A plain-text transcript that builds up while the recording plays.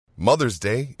Mother's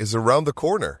Day is around the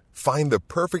corner. Find the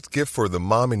perfect gift for the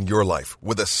mom in your life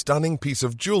with a stunning piece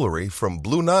of jewelry from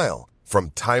Blue Nile.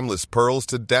 From timeless pearls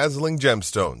to dazzling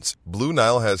gemstones, Blue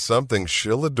Nile has something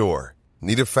she'll adore.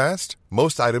 Need it fast?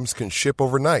 Most items can ship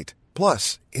overnight.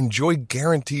 Plus, enjoy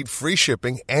guaranteed free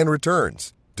shipping and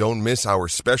returns. Don't miss our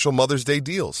special Mother's Day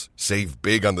deals. Save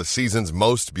big on the season's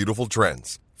most beautiful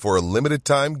trends. For a limited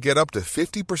time, get up to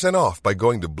 50% off by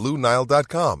going to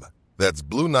BlueNile.com. That's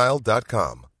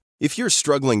BlueNile.com. If you're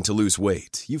struggling to lose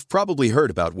weight, you've probably heard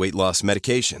about weight loss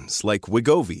medications like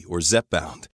Wegovy or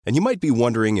Zepbound, and you might be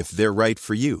wondering if they're right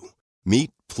for you. Meet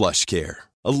PlushCare,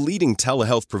 a leading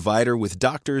telehealth provider with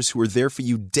doctors who are there for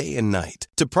you day and night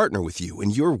to partner with you in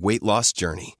your weight loss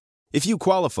journey. If you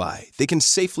qualify, they can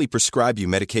safely prescribe you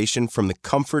medication from the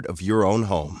comfort of your own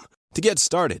home. To get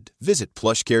started, visit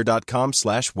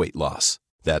plushcare.com/weightloss.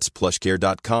 That's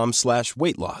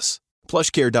plushcare.com/weightloss.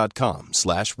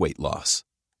 plushcare.com/weightloss.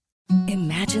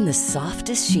 Imagine the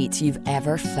softest sheets you've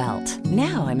ever felt.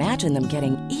 Now imagine them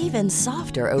getting even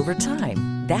softer over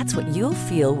time. That's what you'll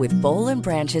feel with Boll &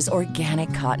 Branch's organic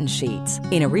cotton sheets.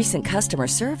 In a recent customer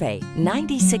survey,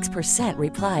 96%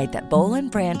 replied that Boll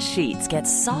 & Branch sheets get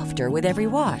softer with every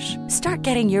wash. Start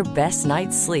getting your best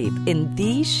night's sleep in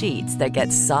these sheets that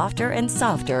get softer and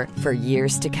softer for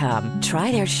years to come.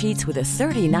 Try their sheets with a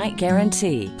 30-night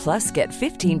guarantee. Plus, get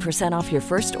 15% off your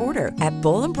first order at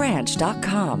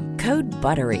bollandbranch.com. Code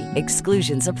BUTTERY.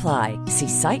 Exclusions apply. See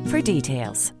site for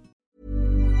details.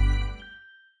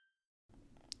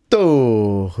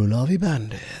 Då rullar vi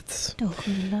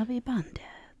bandet.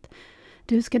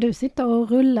 Du, ska du sitta och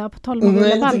rulla på tal om att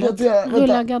rulla bandet?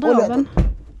 Rulla garderoben.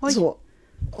 Oj. Så.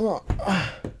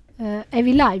 Är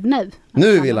vi live nu?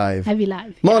 Nu är vi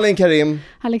live. Malin Karim.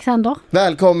 Alexander.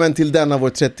 Välkommen till denna vår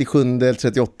 37 eller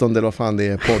 38 eller vad fan det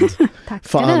är podd. Tack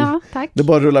ska du ha. Tack. Det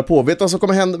bara rullar på. Vet du vad som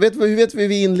kommer hända? Hur vet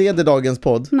vi inleder dagens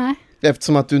podd? Nej.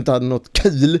 Eftersom att du inte hade något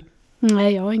kul.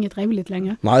 Nej, jag har inget roligt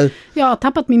längre. Nej. Jag har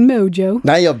tappat min mojo.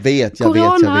 Nej, jag vet.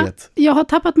 Jag har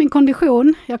tappat min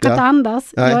kondition. Jag kan inte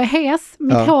andas. Nej. Jag är hes.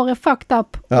 Mitt hår är fucked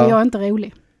up. Och jag är inte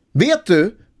rolig. Vet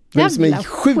du vem som är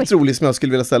sjukt rolig som jag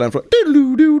skulle vilja ställa en fråga?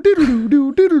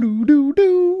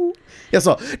 Jag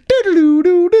sa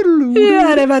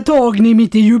ja, det var Torgny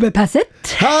mitt i jubbepasset.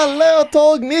 Hallå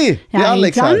Torgny! Det är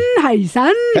Alex här.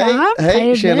 Hejsan.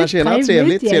 Hej, tjena.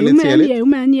 Trevligt.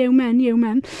 Jo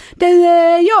men. Du,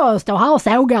 jag står här och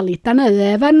sågar lite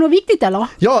nu. Var det något viktigt eller?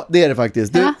 Ja, det är det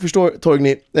faktiskt. Du förstår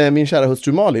Torgny, min kära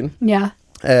hustru Malin. Ja.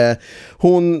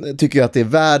 Hon tycker ju att det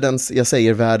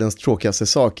är världens tråkigaste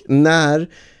sak när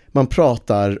man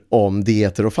pratar om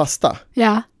dieter och fasta.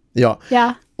 Ja.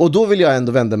 Och då vill jag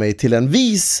ändå vända mig till en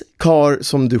vis karl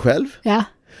som du själv. Ja.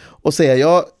 Och säga,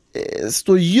 jag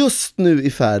står just nu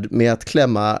i färd med att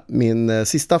klämma min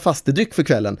sista fastedryck för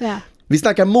kvällen. Ja. Vi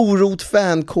snackar morot,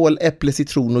 fänkål, äpple,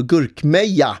 citron och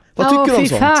gurkmeja. Vad tycker du om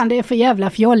sånt? Fan, det är för jävla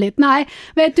fjolligt. Nej,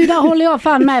 vet du, där håller jag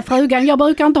fan med frugan. Jag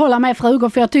brukar inte hålla med frugor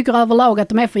för jag tycker överlag att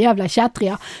de är för jävla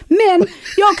tjattriga. Men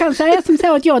jag kan säga som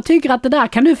så att jag tycker att det där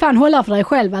kan du fan hålla för dig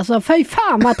själv. Alltså, fy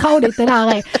fan vad tradigt det där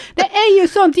är. Det är ju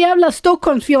sånt jävla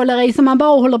Stockholmsfjolleri som man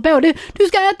bara håller på. Du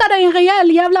ska äta dig en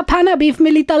rejäl jävla pannabiff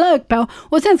med lite lök på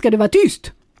och sen ska du vara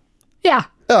tyst. Ja.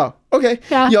 Ja, okej.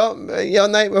 Ja,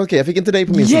 jag fick inte dig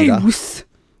på min sida. Juice.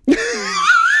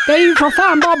 Det är ju för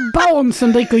fan bara barn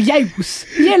som dricker juice.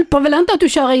 Hjälper väl inte att du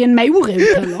kör i en morot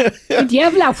eller? Ett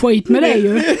jävla skit med det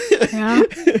ju. Ja.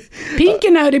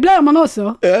 Pinkenödig blir man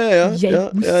också. Ja,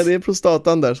 det är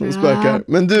prostatan där som spökar.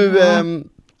 Men du,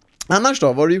 annars då?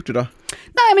 Vad har du gjort idag?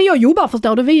 Nej, men jag jobbar,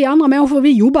 förstår du. Vi andra människor,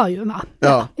 vi jobbar ju. Va?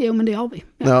 Ja. Jo, men det har vi.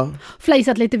 Ja.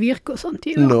 Flisat lite virke och sånt.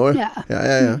 Ja.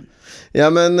 Ja,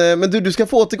 men du ska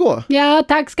få återgå. Ja,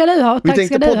 tack ska du ha. Vi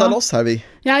tänkte podda loss här vi.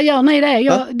 Ja, gör ni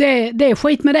det? Det är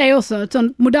skit med det också.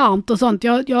 Sånt modernt och sånt.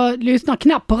 Jag lyssnar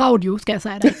knappt på radio, ska jag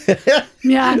säga det.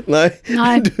 Ja. Nej.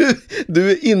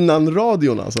 Du är innan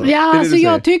radion alltså. Ja, alltså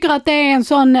jag tycker att det är en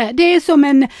sån, det är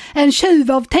som en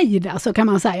tjuv av tid, alltså, kan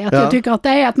man säga. Att jag tycker att det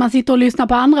är att man sitter och lyssnar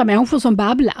på andra människor som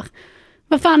babblar.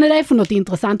 Vad fan är det för något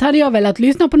intressant? Hade jag velat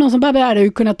lyssna på någon som bara hade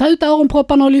ju kunnat ta ut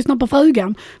öronpropparna och lyssna på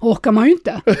frugan. Orkar man ju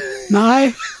inte.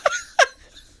 Nej.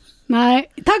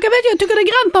 Tack, jag tycker det är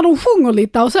grant när de sjunger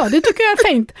lite och så. Det tycker jag är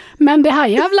fint. Men det här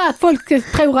jävla att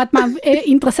folk tror att man är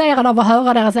intresserad av att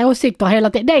höra deras åsikter hela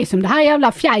tiden. Det är som det här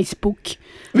jävla Facebook.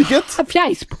 Vilket?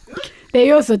 Facebook. Det är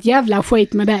ju också ett jävla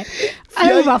skit med det.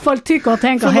 Vad folk tycker och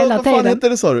tänker hela tiden. Vad fan heter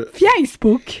det, sa du?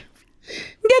 Facebook.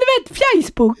 Ja, du vet,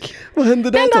 Facebook. Vad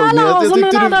hände där, Men Torgny? alla har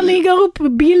sådana där ligger upp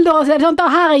bilder och sånt. Och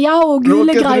här är jag och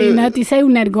gullegrynet i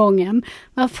solnedgången.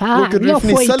 Vad fan, Råkade du jag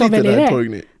fnissa skiter lite väl i där, det.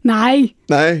 Torgny? Nej,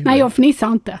 Nej, jag fnissar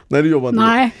inte. Nej, du jobbar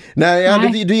inte.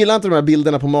 Nej. Du gillar inte de här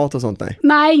bilderna på mat och sånt, nej?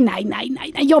 Nej.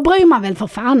 Jag bryr mig väl för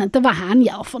fan inte vad han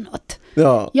gör för något.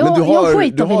 Ja, Jag men du har väl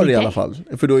det i i alla det. fall.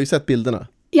 För du har ju sett bilderna.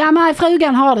 Ja, men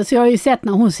frugan har det, så jag har ju sett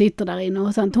när hon sitter där inne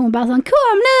och sånt. Hon bara sån,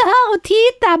 kom nu här och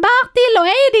titta, Bertil och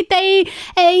Edith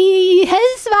är i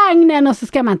husvagnen. Och så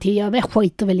ska man till, jag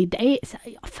skiter väl i det,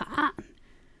 säger jag. Fan.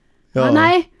 Ja. Ja,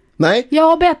 Nej? jag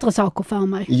har bättre saker för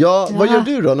mig. Ja, vad gör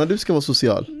du då när du ska vara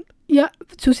social? Ja,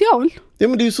 social? Ja,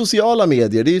 men det är ju sociala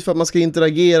medier. Det är ju för att man ska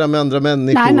interagera med andra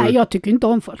människor. Nej, jag tycker inte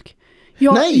om folk.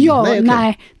 Jag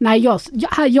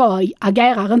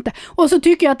agerar inte. Och så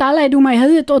tycker jag att alla är dumma i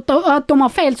huvudet och att de har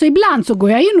fel. Så ibland så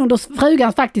går jag in under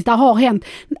frugan faktiskt, det har hänt,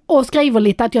 och skriver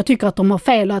lite att jag tycker att de har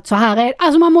fel och att så här är det.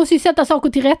 Alltså man måste ju sätta saker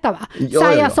till rätta, va?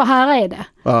 Säga så här är det.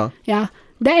 Ja.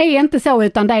 Det är inte så,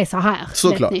 utan det är så här.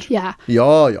 Såklart.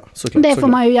 Ja, såklart. Det får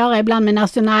man ju göra ibland, men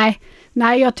alltså nej,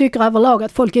 jag tycker överlag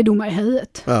att folk är dumma i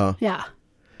huvudet. Ja.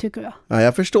 Tycker jag. Ja,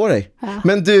 jag förstår dig. Ja.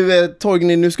 Men du,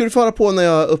 Torgny, nu ska du fara på när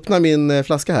jag öppnar min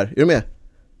flaska här. Är du med?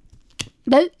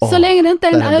 Så länge det inte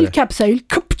är en ölkapsyl,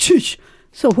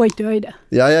 så skiter jag i det.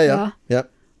 Ja.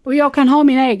 Och jag kan ha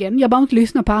min egen, jag bara inte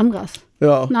lyssna på andras.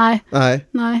 Ja. Nej.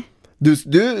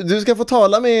 Du ska få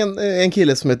tala med en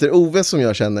kille som heter Ove som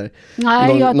jag känner.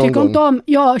 Nej, jag tycker inte om.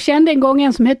 Jag kände en gång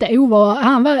en som hette Ove och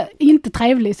han var inte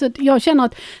trevlig. Så jag känner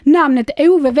att namnet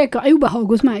Ove väcker obehag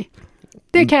hos mig.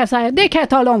 Det kan jag säga, det kan jag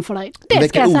tala om för dig. Det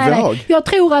ska jag säga dig. Jag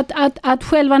tror att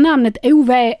själva namnet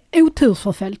Ove är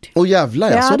otursförföljt.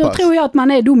 Jävlar, så då pass. tror jag att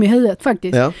man är dum i huvudet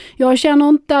faktiskt. Ja. Jag känner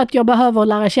inte att jag behöver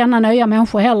lära känna nya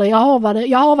människor heller. Jag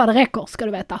har vad det räcker, ska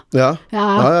du veta. Ja.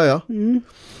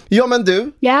 Ja, men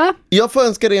du. Ja. Jag får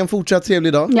önska dig en fortsatt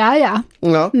trevlig dag.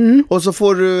 Ja. Och så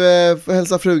får du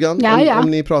hälsa frugan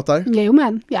om ni pratar. Jo,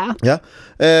 men, ja.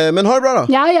 Men ha det bra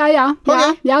då. Ja.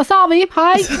 Okay. Ja, sa vi.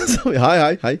 Hej.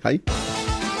 Hej.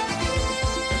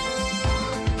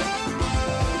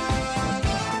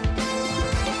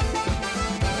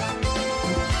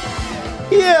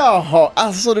 Jaha,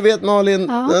 alltså du vet Malin,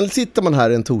 när sitter man här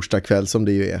en torsdagkväll som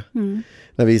det ju är.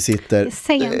 När vi sitter. Det är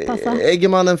sent alltså.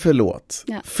 Äggemannen, förlåt.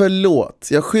 Ja. Förlåt,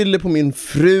 jag skyller på min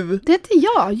fru. Det är inte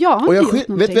jag har inte gjort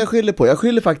någonting. Vet du vad jag skyller på? Jag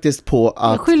skyller faktiskt på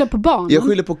att... Jag skyller på barnen. Jag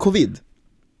skyller på covid.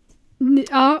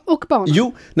 Ja, och barnen.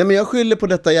 Jo, nej men jag skyller på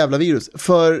detta jävla virus.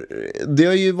 För det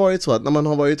har ju varit så att när man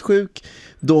har varit sjuk,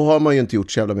 då har man ju inte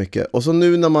gjort så jävla mycket. Och så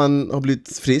nu när man har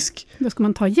blivit frisk, då ska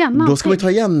man ta igen Då ska man ta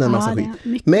igen en massa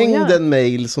skit. Mängden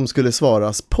mejl som skulle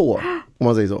svaras på, om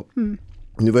man säger så.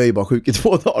 Nu var jag ju bara sjuk i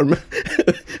 2 dagar.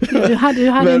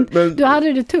 Men du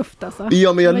hade det tufft alltså.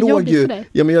 Ja, men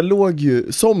jag låg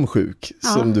ju som sjuk,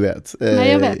 som du vet.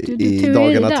 Nej, jag vet. I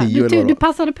dagarna 10 eller vad. Du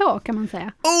passade på, kan man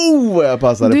säga. Jag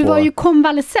passade på. Du var ju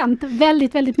konvalescent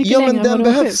väldigt, väldigt mycket längre. Ja, men den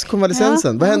behövs,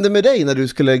 konvalescensen. Vad hände med dig när du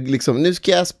skulle liksom, nu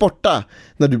ska jag sporta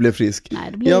när du blev frisk?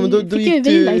 Nej, men då gick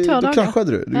då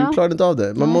kraschade du. Du klarade inte av det.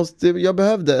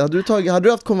 Hade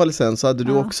du haft konvalescens så hade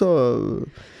du också...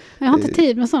 Jag har inte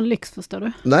tid med sån lyx, förstår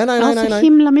du. Nej. Jag har så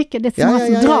himla mycket. Det är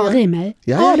som drar i mig.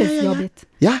 Det är jobbigt.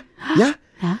 Ja.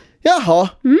 Jaha.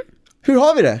 Hur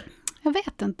har vi det? Jag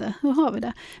vet inte. Hur har vi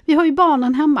det? Vi har ju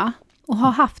barnen hemma och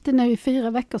har haft det nu i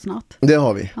 4 veckor snart. Det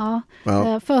har vi. Ja.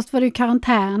 Först var det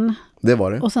karantän. Det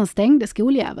var det. Och sen stängde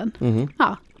skoljäveln.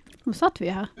 Ja, nu satt vi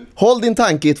här. Håll din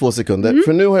tanke i 2 sekunder.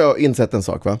 För nu har jag insett en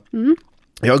sak, va?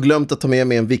 Jag har glömt att ta med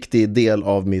mig en viktig del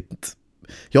av mitt...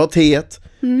 Jag har teet.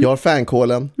 Jag har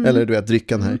fänkålen, eller du vet,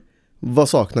 drycken här. Vad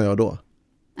saknar jag då?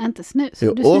 Inte snus.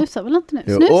 Du snusar väl inte nu?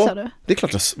 Snusar du? Det är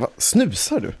klart jag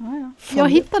snusar du. Ja. Jag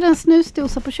hittade en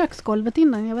snusdosa på köksgolvet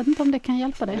innan. Jag vet inte om det kan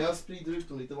hjälpa dig. Jag sprider ut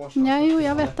dem lite varstans. Ja,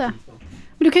 jag vet det.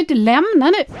 Men du kan ju inte lämna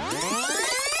nu.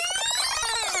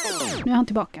 Nu är han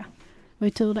tillbaka. Vad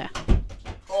är tur det?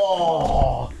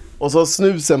 Och så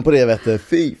snusen på det, vet du.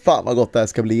 Fy fan vad gott det här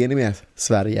ska bli in med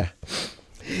Sverige.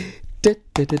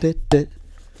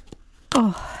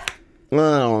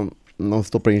 De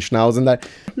stoppar in schnauzen där.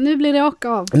 Nu blir det åka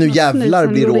av. Nu jävlar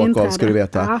blir det åka av, ska du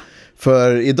veta. Ja.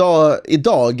 För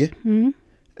idag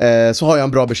så har jag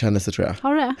en bra bekännelse, tror jag.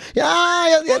 Har du det? Ja,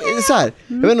 så här.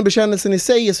 Jag vet inte om bekännelsen i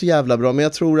sig är så jävla bra, men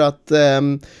jag tror att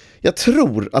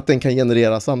den kan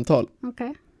generera samtal.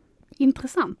 Okej.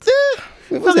 Intressant.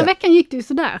 Förra veckan gick det ju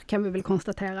sådär, kan vi väl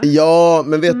konstatera. Ja,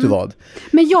 men vet du vad?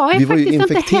 Men jag är vi var faktiskt ju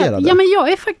infekterade. inte. Ja, men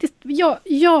jag är faktiskt.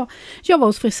 Jag var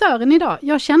hos frisören idag.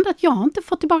 Jag kände att jag har inte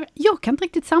fått tillbaka. Jag kan inte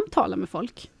riktigt samtala med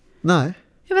folk. Nej.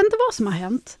 Jag vet inte vad som har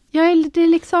hänt. Det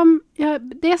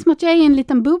är som att jag är i en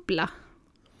liten bubbla.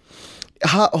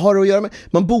 har att göra med...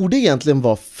 Man borde egentligen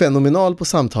vara fenomenal på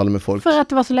samtal med folk. För att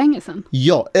det var så länge sedan.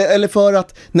 Ja, eller för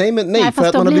att... Nej, för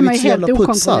att man har blivit så jävla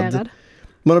putsad.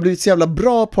 Man har blivit så jävla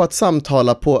bra på att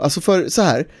samtala på... Alltså för så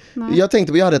här. Jag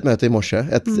tänkte, jag hade ett möte i morse.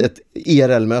 Ett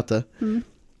IRL-möte.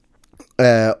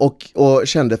 Och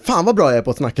kände, fan vad bra jag är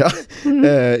på att snacka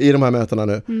i de här mötena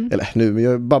nu. Eller nu, men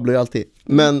jag babblar ju alltid.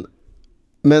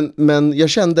 Men jag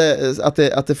kände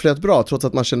att det flöt bra trots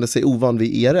att man kände sig ovan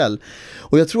vid IRL.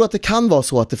 Och jag tror att det kan vara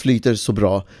så att det flyter så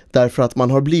bra därför att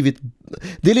man har blivit...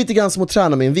 Det är lite grann som att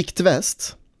träna med en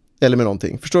viktväst. Eller med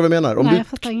någonting. Förstår du vad jag menar? Nej, jag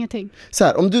fattar ingenting. Så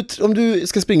här, om du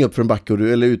ska springa upp för en backe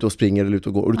eller ut och springer eller ut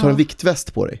och går och du tar en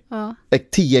viktväst på dig.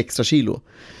 10 extra kilo.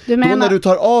 Då när du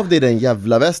tar av dig den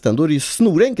jävla västen, då är det ju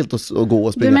snorenkelt att gå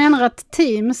och springa. Du menar att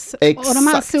Teams och de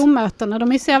här Zoom-mötena,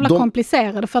 de är så jävla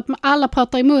komplicerade för att alla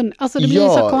pratar i mun. Alltså det blir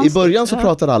så konstigt. I början så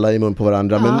pratar alla i mun på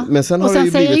varandra. Men sen har det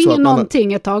ju blivit så att Och sen säger ingen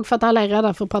någonting ett tag för att alla är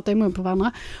rädda för att prata i mun på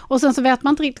varandra. Och sen så vet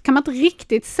man inte, kan man inte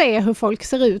riktigt se hur folk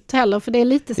ser ut heller, för det är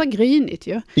lite så grynigt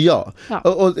ju. Ja.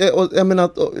 Och jag menar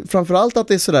att, framförallt att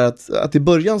det är sådär att i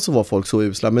början så var folk så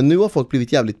usla, men nu har folk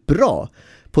blivit jävligt bra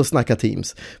på att snacka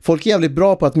Teams. Folk är jävligt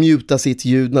bra på att muta sitt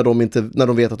ljud när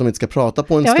de vet att de inte ska prata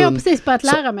på en stund. Jag har precis börjat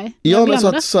lära mig. Ja,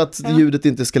 men så att ljudet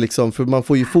inte ska liksom, för man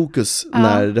får ju fokus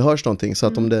när det hörs någonting, så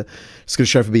att om det skulle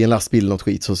köra förbi en lastbil eller något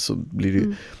skit så blir det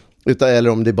ju, eller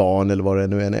om det är barn eller vad det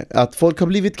nu är. Att folk har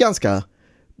blivit ganska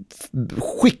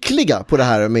skickliga på det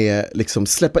här med liksom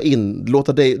släppa in,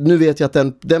 låta dig, nu vet jag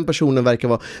att den personen verkar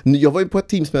vara, jag var ju på ett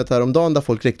teamsmöte här om dagen där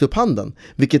folk räckte upp handen,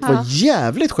 vilket var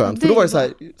jävligt skönt, för då var det så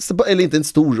här, eller inte en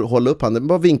stor hålla upp handen,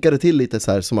 bara vinkade till lite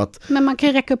så här som att... Men man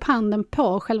kan räcka upp handen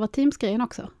på själva teamsgrejen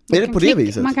också. Är det på det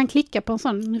viset? Man kan klicka på en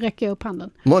sån, räcka upp handen.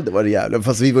 Det var det jävla,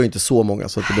 fast vi var ju inte så många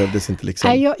så att det behövdes inte liksom...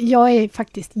 Nej, jag är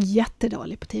faktiskt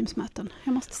jättedålig på teamsmöten.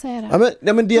 Jag måste säga det.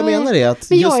 Ja, men det jag menar är att...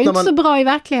 Men jag är inte så bra i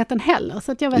verkligheten heller,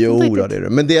 så att jag vet inte riktigt. Jo, det är det.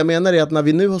 Men det jag menar är att när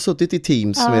vi nu har suttit i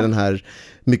Teams med den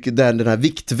här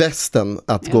viktvästen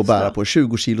att gå och bära på,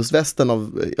 20 kilos västen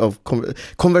av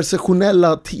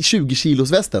konversationella 20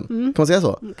 kilos västen. Kan man säga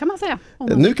så? Kan man säga.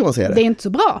 Nu kan man säga det. Det är inte så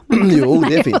bra. Jo,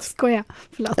 det är fint. Jag skojar.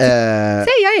 Förlåt.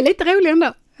 Säg, jag är lite rolig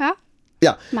ändå.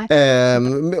 Ja,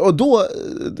 och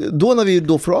då när vi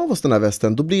då får av oss den här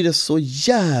västen, då blir det så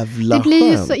jävla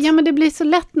skönt. Men det blir så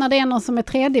lätt när det är någon som är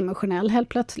tredimensionell helt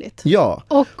plötsligt. Ja.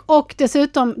 Och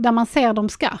dessutom där man ser dem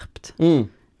skarpt.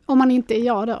 Om man inte är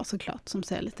jag då såklart, som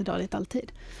ser lite dåligt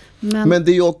alltid. Men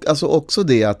det är ju alltså också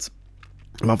det att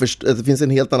det finns en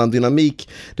helt annan dynamik,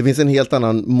 det finns en helt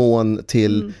annan mån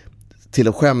till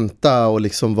att skämta och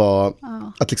liksom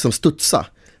att liksom studsa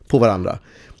på varandra.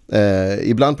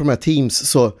 Ibland på de här Teams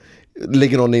så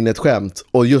lägger någon in ett skämt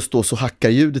och just då så hackar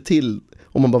ljudet till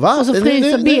och man bara, va? Och så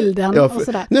fryser bilden och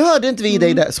sådär. Nu hörde inte vi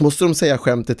dig där, så måste de säga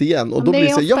skämtet igen. Och då blir det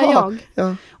så, jag.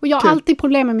 Och jag har alltid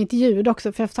problem med mitt ljud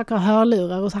också, för jag försöker ha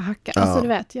hörlurar och så hackar. Alltså du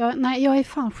vet, jag är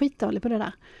fan skitdålig på det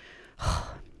där.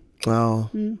 Ja.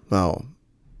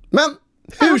 Men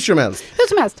hur som helst.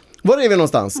 Var är vi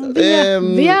någonstans?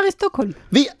 Vi är i Stockholm.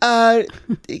 Vi är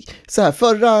så här,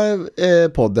 förra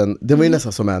podden, det var ju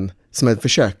nästan som en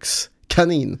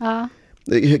försökskanin. Ja.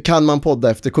 Kan man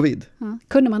podda efter covid? Ja.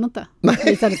 Kunde man inte? Nej.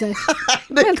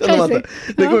 Det kunde man inte.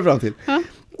 Det går vi fram till. Ja.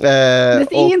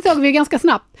 Det insåg vi ganska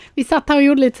snabbt. Vi satt här och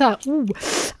gjorde lite så här.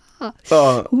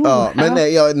 Men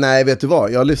nej, vet du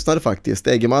vad? Jag lyssnade faktiskt.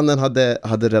 Eggemannen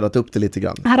hade räddat upp det lite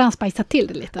grann. Hade han spejsat till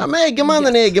det lite? Ja,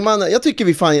 men Eggemannen. Jag tycker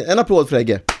vi fan en applåd för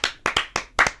Egge.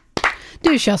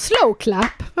 Du kör slow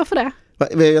clap. Varför det?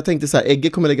 Jag tänkte så här, Egge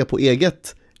kommer lägga på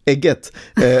ägget.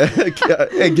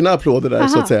 Egna applåder där.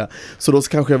 Så att säga. Så då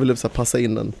kanske jag vill passa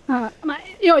in den.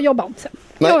 Nej, jag jobbar inte sen.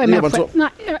 Jag är med själv. Nej,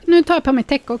 nu tar jag på mig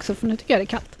täcke också, för nu tycker jag det är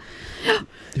kallt.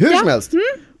 Hur som helst.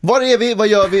 Var är vi? Vad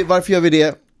gör vi? Varför gör vi det?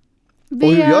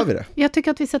 Och hur gör vi det? Jag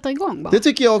tycker att vi sätter igång bara. Det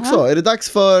tycker jag också. Är det dags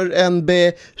för en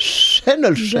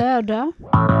bekännelse?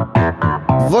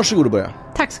 Varsågod och börja.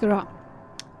 Tack ska du ha.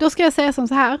 Då ska jag säga som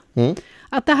så här.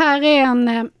 Att det här är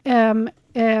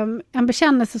en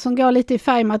bekännelse som går lite i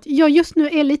färg med att jag just nu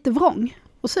är lite vrång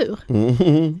och sur.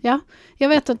 Ja, jag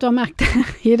vet att du har märkt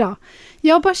det idag.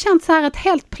 Jag har bara känt så här att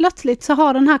helt plötsligt så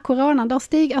har den här coronan där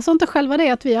stigit, alltså inte själva det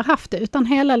att vi har haft det, utan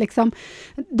hela liksom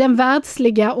den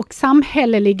världsliga och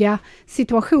samhälleliga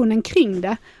situationen kring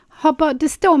det. Det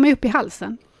står mig upp i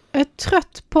halsen. Jag är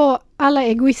trött på alla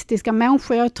egoistiska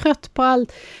människor. Jag är trött på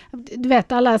allt. Du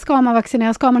vet, alla, ska man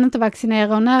vaccinera, ska man inte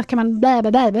vaccinera och när kan man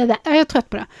Jag är trött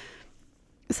på det.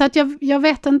 Så att jag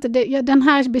vet inte, den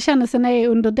här bekännelsen är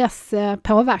under dess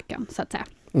påverkan, så att säga.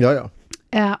 Ja.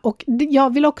 Och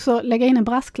jag vill också lägga in en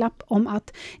brasklapp om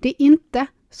att det är inte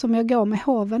som jag går med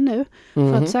hoven nu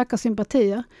för att söka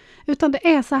sympatier. Utan det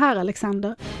är så här,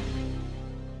 Alexander.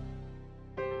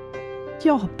 att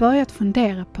jag har börjat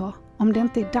fundera på om det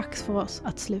inte är dags för oss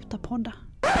att sluta podda.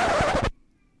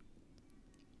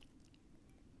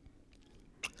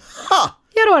 Ha!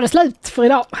 Ja, då är det slut för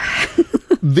idag.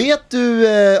 Vet du,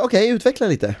 okej, utveckla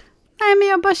lite. Nej, men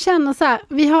jag bara känner så här,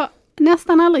 vi har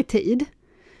nästan aldrig tid.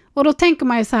 Och då tänker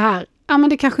man ju så här, ja men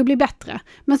det kanske blir bättre.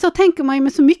 Men så tänker man ju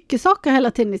med så mycket saker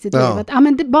hela tiden i sitt liv. Att, ja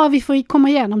men bara vi får komma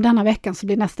igenom denna veckan så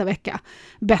blir nästa vecka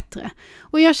bättre.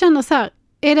 Och jag känner så här,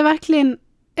 är det verkligen,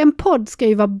 en podd ska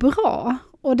ju vara bra.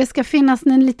 Och det ska finnas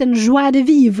en liten joie de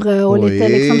vivre och lite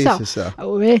liksom så.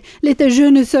 Lite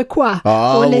je ne sais quoi.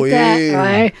 Och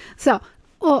lite, så.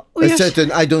 Och jag,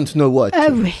 I don't know what.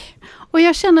 Och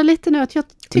jag känner lite nu att jag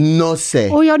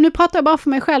tycker... Och nu pratar jag bara för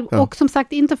mig själv. Och som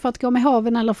sagt, inte för att gå med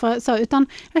haven eller för så. Utan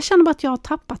jag känner bara att jag har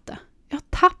tappat det. Jag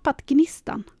har tappat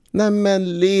gnistan. Nej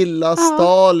men lilla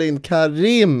Stalin,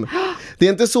 Karim. Det är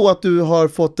inte så att du har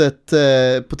fått ett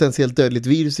potentiellt dödligt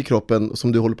virus i kroppen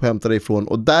som du håller på att hämta dig ifrån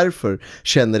och därför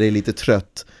känner dig lite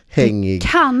trött, hängig. Det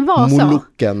kan vara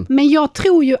moloken. Så. Men jag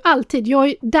tror ju alltid, jag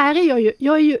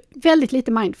är ju väldigt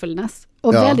lite mindfulness.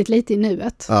 Och väldigt lite i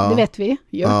nuet, det vet vi.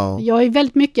 Jag är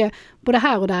väldigt mycket både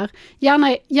här och där.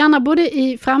 Gärna både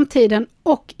i framtiden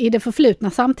och i det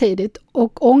förflutna samtidigt.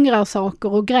 Och ångrar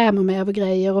saker och grämer mig över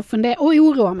grejer och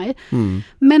oroar mig.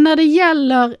 Men när det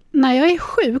gäller när jag är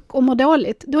sjuk och mår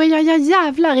dåligt, då är jag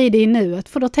jävlar i det i nuet.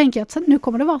 För då tänker jag att nu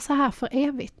kommer det vara så här för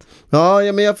evigt.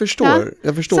 Ja men jag förstår. Det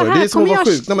är som att vara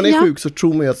sjuk. När man är sjuk så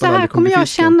tror man ju att man aldrig kommer bli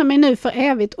frisk. Så här kommer jag känna mig nu för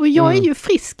evigt. Och jag är ju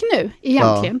frisk nu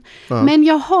egentligen. Men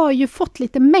jag har ju fått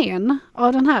lite men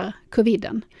av den här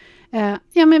coviden.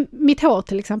 Men mitt hår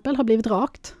till exempel har blivit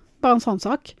rakt. Bara en sån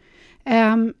sak.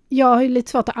 Jag har ju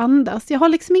lite svårt att andas. Jag har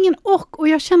liksom ingen ork och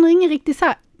jag känner ingen riktigt så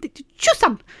här.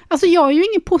 Tjussan! Alltså jag är ju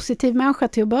ingen positiv människa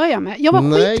till att börja med. Jag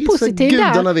var skitpositiv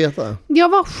där. Veta. Jag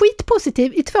var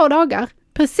skitpositiv i 2 dagar.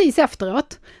 Precis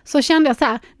efteråt så kände jag så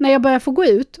här, när jag började få gå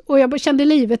ut och jag kände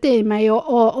livet i mig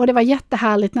och det var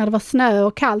jättehärligt när det var snö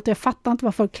och kallt och jag fattar inte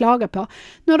vad folk klagar på.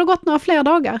 Nu har det gått några fler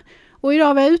dagar och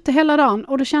idag var jag ute hela dagen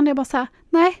och då kände jag bara så här,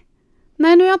 nej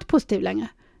nu är jag inte positiv längre.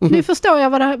 Nu förstår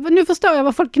jag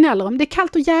vad folk gnäller om. Det är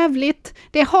kallt och jävligt,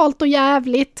 det är halt och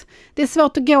jävligt, det är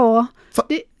svårt att gå.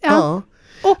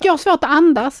 Och jag har svårt att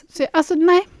andas. Så, alltså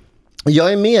nej.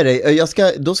 Jag är med dig.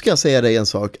 Då ska jag säga dig en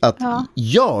sak. Att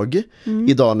jag,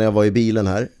 idag när jag var i bilen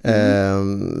här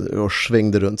och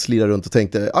slirade runt och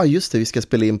tänkte, just det, vi ska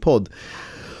spela in podd.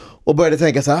 Och började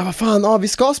tänka så här, vad fan, vi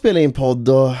ska spela in podd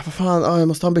och vad fan, jag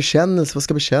måste ha en bekännelse. Vad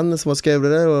ska bekännelsen? Vad ska jag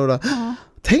göra?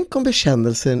 Tänk om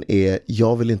bekännelsen är,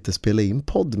 jag vill inte spela in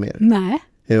podd mer. Nej.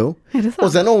 Jo. Är det så?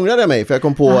 Och sen ångrade jag mig för jag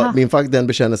kom på den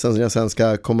bekännelsen som jag sen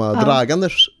ska komma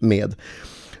dragandes med.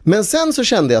 Men sen så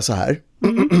kände jag så här,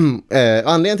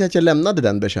 anledningen till att jag lämnade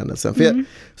den bekännelsen,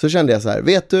 så kände jag så här,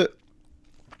 vet du,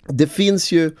 det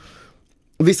finns ju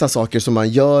vissa saker som man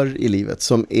gör i livet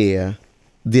som är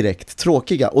direkt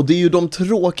tråkiga. Och det är ju de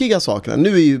tråkiga sakerna, nu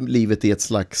är ju livet i ett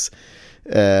slags,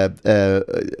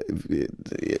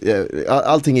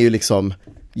 allting är ju liksom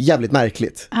jävligt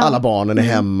märkligt. Alla barnen är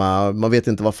hemma, man vet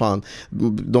inte vad fan,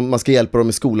 man ska hjälpa dem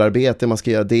med skolarbete, man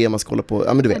ska göra det, man ska hålla på,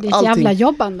 men du vet, det är ett jävla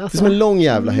jobbande. Det är som en lång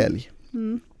jävla helg.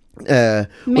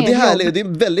 Och det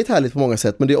är väldigt härligt på många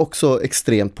sätt, men det är också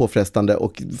extremt påfrestande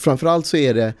och framförallt så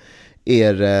är det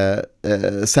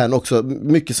sen också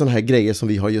mycket sådana här grejer som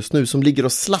vi har just nu som ligger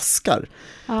och slaskar.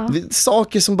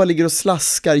 Saker som bara ligger och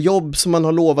slaskar, jobb som man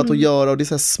har lovat att göra och det är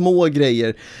så här små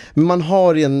grejer. Men man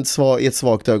har i ett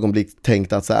svagt ögonblick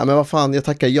tänkt att så här, men vad fan, jag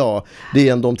tackar ja. Det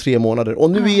är ändå om 3 månader.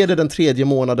 Och nu är det den 3:e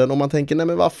månaden och man tänker, nej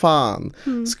men vad fan.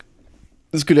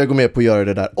 Skulle jag gå med på att göra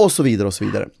det där? Och så vidare och så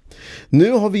vidare.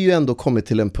 Nu har vi ju ändå kommit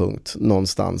till en punkt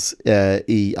någonstans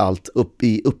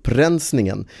i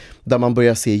upprensningen där man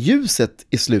börjar se ljuset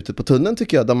i slutet på tunneln,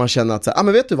 tycker jag, där man känner att så här,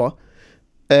 men vet du vad?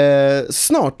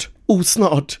 Snart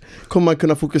kommer man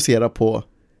kunna fokusera på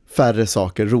färre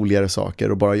saker, roligare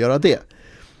saker och bara göra det.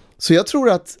 Så jag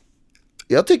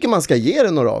tycker man ska ge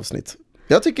det några avsnitt.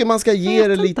 Jag tycker man ska ge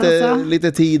det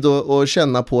lite tid och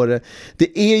känna på det.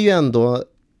 Det är ju ändå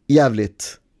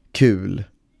jävligt kul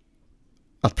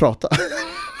att prata.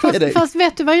 Fast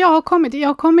vet du vad jag har kommit? Jag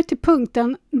har kommit till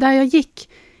punkten där jag gick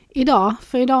idag.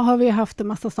 För idag har vi haft en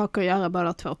massa saker att göra,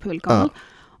 bara 2 pulkal.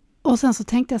 Och sen så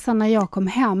tänkte jag sen när jag kom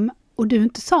hem och du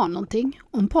inte sa någonting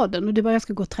om podden och du bara, jag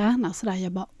ska gå och träna så där.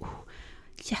 Jag bara,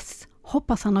 yes,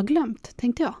 hoppas han har glömt,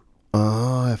 tänkte jag.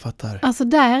 Jag fattar. Alltså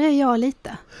där är jag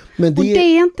lite. Och det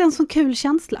är inte en så kul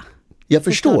känsla. Jag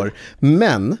förstår,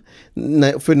 men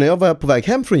för när jag var på väg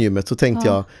hem från gymmet så tänkte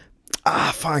jag,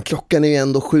 fan, klockan är ju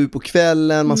ändå 7 på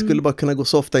kvällen, man skulle bara kunna gå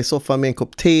softa i soffan med en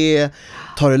kopp te,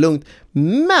 ta det lugnt.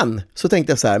 Men så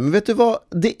tänkte jag så här, men vet du vad,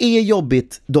 det är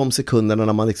jobbigt de sekunderna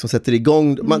när man liksom sätter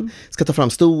igång, man ska ta fram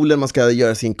stolen, man ska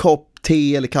göra sin kopp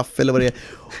te eller kaffe eller vad det är.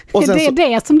 Och sen det är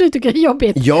det som du tycker är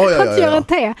jobbigt, att göra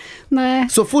te. Nej.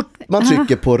 Så fort man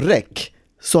trycker på räck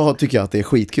så tycker jag att det är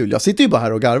skitkul. Jag sitter ju bara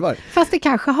här och garvar. Fast det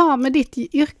kanske har med ditt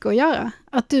yrke att göra.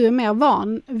 Att du är mer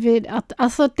van vid att,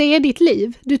 alltså att det är ditt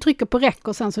liv. Du trycker på räck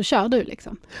och sen så kör du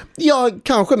liksom. Ja,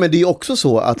 kanske, men det är också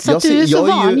så att... Så att du är så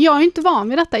van. Jag är inte van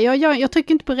vid detta. Jag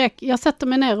trycker inte på räck. Jag sätter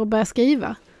mig ner och börjar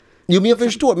skriva. Jo, men jag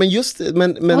förstår. Men just...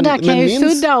 Men, och där kan jag ju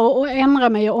sudda och ändra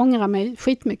mig och ångra mig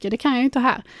skitmycket. Det kan jag ju inte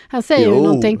här. Här säger du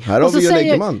någonting. Här har vi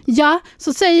ju Eggman. Ja,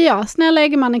 så säger jag, snälla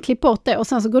Eggmannen, klipp bort det. Och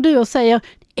sen så går du och säger...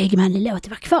 Eggmannen låter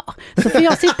vara kvar. Så får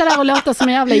jag sitta där och låta som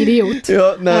en jävla idiot.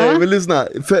 Ja, nej, men lyssna.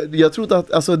 För jag tror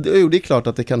att, alltså, det är klart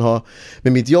att det kan ha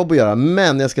med mitt jobb att göra.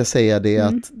 Men jag ska säga det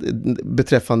att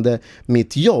beträffande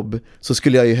mitt jobb så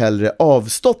skulle jag ju hellre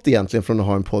avstått egentligen från att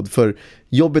ha en podd. För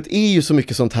jobbet är ju så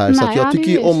mycket sånt här så att jag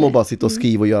tycker ju om att bara sitta och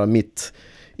skriva och göra mitt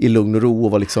i lugn och ro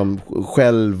och vara liksom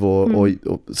själv och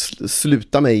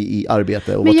sluta mig i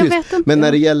arbete och vara tyst. Men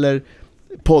när det gäller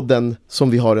podden som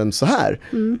vi har den så här,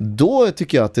 då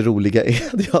tycker jag att det roliga är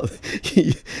att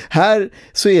här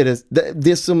så är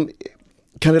det som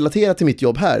kan relatera till mitt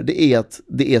jobb här, det är att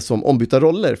det är som ombytta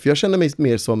roller, för jag känner mig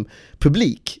mer som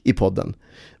publik i podden.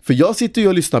 För jag sitter ju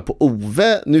och lyssnar på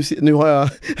Ove. Nu har jag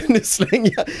nu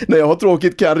slänger jag, när jag har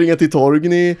tråkigt kan jag ringa till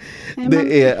Torgny.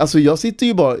 Det är, alltså jag sitter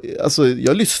ju bara, alltså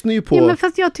jag lyssnar ju på... Ja, men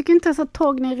fast jag tycker inte ens att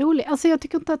Torgny är rolig. Alltså jag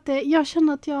tycker inte att jag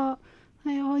känner att jag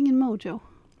har ingen mojo.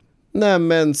 Nej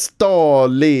men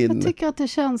Stalin. Jag tycker att det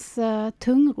känns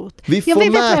tungrot. Vi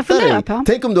får mäta dig. På.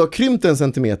 Tänk om du har krympt 1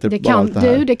 centimeter det kan, allt det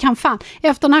här. Det kan fan.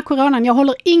 Efter den här coronan, jag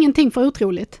håller ingenting för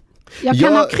otroligt. Jag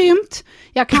kan ha krympt,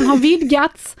 jag kan ha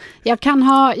vidgats, jag kan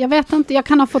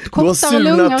ha fått kortare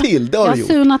lungor. Du har surnat till, det har du gjort.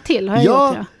 Jag har surnat till, har jag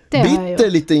gjort. Ja,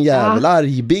 bitter liten jävel,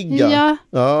 argbigga.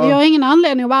 Ja, jag har ingen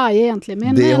anledning att vara arg egentligen.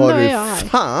 Men det har du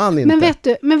fan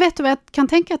inte. Men vet du vad jag kan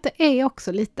tänka att det är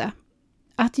också lite?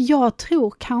 Att jag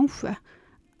tror kanske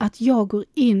att jag går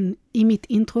in i mitt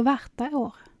introverta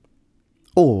år.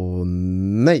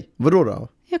 Nej, vadå då?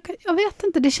 Jag vet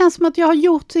inte, det känns som att jag har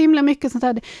gjort så himla mycket sånt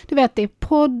här. Du vet, det är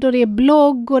podd och det är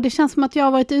blogg och det känns som att jag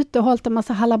har varit ute och hållit en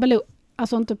massa halabaloo.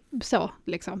 Alltså inte så,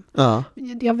 liksom. Ja.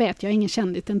 Jag vet, jag är ingen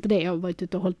kändis, inte det. Jag har varit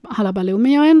ute och hållit halabaloo.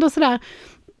 Men jag är ändå sådär,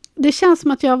 det känns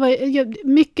som att jag var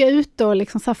mycket ute och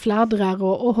liksom så här fladdrar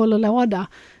och håller låda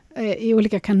i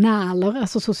olika kanaler,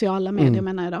 alltså sociala medier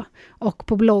menar jag då, och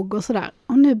på blogg och sådär.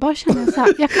 Och nu bara känner jag så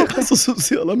här, jag kanske... Alltså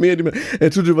sociala medier,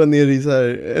 jag trodde du var nere i så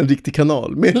här en riktig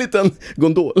kanal med en liten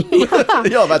gondol.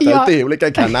 Jag har varit ute i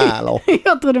olika kanaler.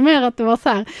 Jag trodde mer att det var så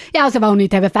här, ja så var hon i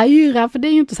TV4, för det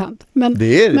är ju inte sant. Men,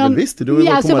 det är det, men visst.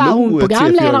 Ja, så var hon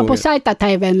programledare på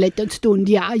Sajta-TV en liten stund,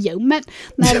 men...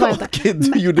 Nej, det var inte.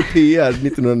 Du gjorde PR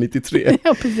 1993.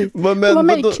 Ja, precis. Du var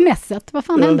med i Knesset, vad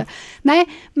fan hände? Nej,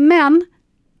 men...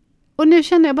 Och nu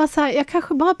känner jag bara så här, jag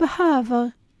kanske bara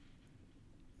behöver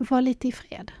vara lite i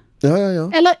fred. Ja.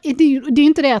 Eller det är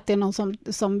inte det att det är någon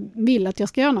som vill att jag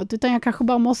ska göra något, utan jag kanske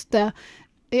bara måste,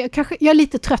 jag är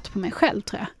lite trött på mig själv,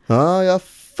 tror jag. Ja, jag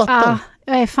fattar.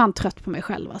 Jag är fan trött på mig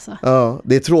själv alltså. Ja,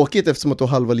 det är tråkigt eftersom att du har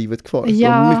halva livet kvar. Ja.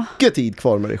 Du har mycket tid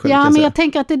kvar med dig själv. Ja, men jag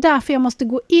tänker att det är därför jag måste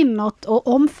gå inåt och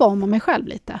omforma mig själv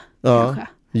lite. Ja. Kanske.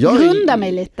 Grunda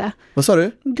mig lite. Vad sa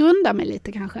du? Grunda mig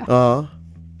lite kanske. Ja.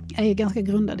 Jag är ganska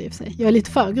grundad i och för sig. Jag är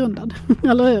lite för grundad,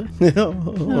 eller hur?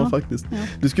 Ja, faktiskt. Ja.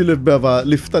 Du skulle behöva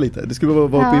lyfta lite. Du skulle behöva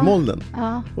vara uppe i molnen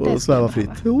och sväva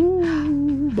fritt.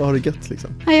 Bara ha det gött liksom.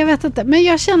 Nej, jag vet inte. Men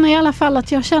jag känner i alla fall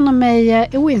att jag känner mig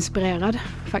oinspirerad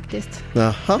faktiskt.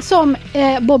 Jaha. Som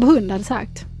Bob Hund hade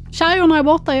sagt. Tjejerna är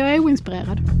borta, jag är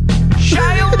oinspirerad.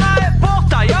 Tjejerna är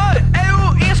borta, jag är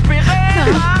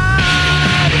oinspirerad!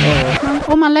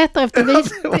 Om man letar efter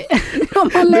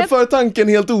det för tanken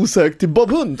helt osökt till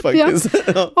Bob Hund faktiskt.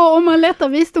 Ja. Och om man letar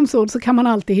visdomsord så kan man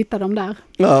alltid hitta dem där.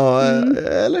 Ja,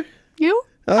 eller? Jo,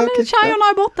 okay. Tjejerna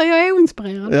är borta, jag är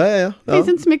oinspirerad. Ja. Det finns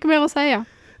inte så mycket mer att säga.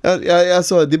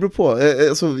 Alltså, det beror på.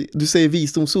 Alltså, du säger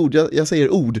visdomsord, jag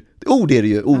säger ord. Ord är det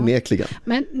ju onekligen.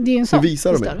 Men det är en sån. Hur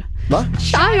visar de det? Va?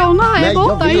 Tjejerna är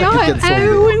borta, jag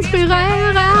är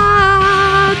oinspirerad.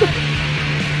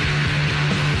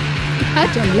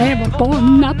 Att jag lever på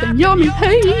natten, jag min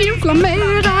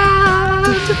höginflammerad.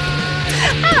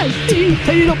 Allting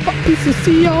tyder på en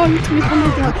socialt.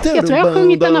 Jag tror jag har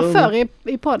sjungit denna förr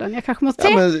i podden. Jag kanske måste...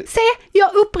 Se, jag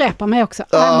upprepar mig också.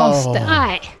 Jag måste,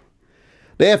 nej.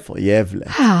 Det är för jävla.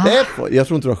 Jag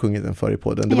tror inte du har sjungit den förr i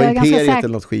podden. Det var Imperiet eller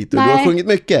något skit. Nej. Du har sjungit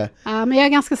mycket. Ja, men jag är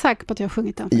ganska säker på att jag har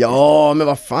sjungit den. Ja, men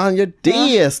vad fan gör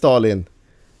det, Stalin?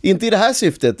 Inte i det här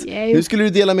syftet. Nu skulle du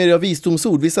dela med dig av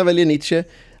visdomsord. Vissa väljer Nietzsche,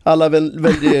 alla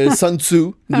väljer Sun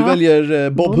Tzu. Du väljer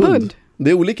Bob Hund. Det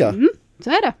är olika. Så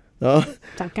är det. Ja.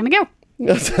 Så kan det gå.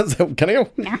 Så kan det gå.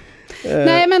 Ja.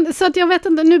 Nej, men så att jag vet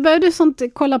inte, nu börjar du sånt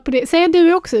kolla på det. Säger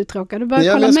du också uttråkad? Du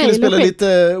börjar kolla jag mejl skulle och spela skit.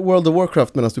 lite World of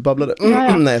Warcraft medan du babblade.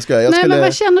 Nej, jag skulle. Men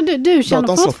vad känner du? Du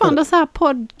känner fortfarande så här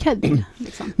poddkul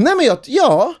liksom. Nej, men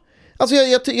alltså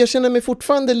jag känner mig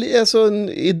fortfarande alltså,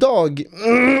 idag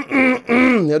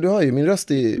ja, du har ju min röst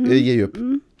ger ju upp.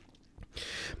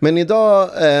 Men idag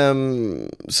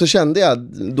så kände jag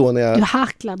då när jag Du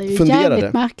harklade ju funderade.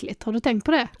 jävligt märkligt. Har du tänkt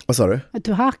på det? Vad sa du? Att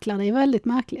du harklade är väldigt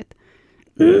märkligt.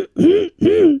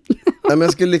 Nej, men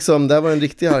jag skulle liksom, det här var en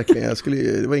riktig harkling.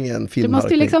 Det var ingen filmharkling. Du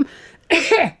måste ju liksom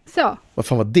så. Vad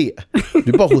fan var det?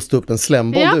 Du bara hostade upp en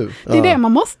slämboll Ja, du. det är det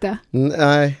man måste.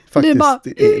 Nej, faktiskt.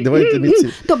 Det var inte mitt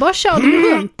syfte. Då bara kör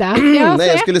du runt där. Nej,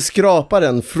 jag skulle skrapa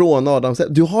den från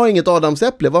Adamsäpple. Du har inget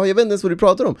Adamsäpple. Jag vet inte ens vad du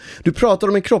pratar om. Du pratar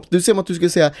om en kropp. Du ser att du skulle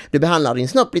säga, du behandlar din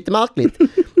snopp lite märkligt.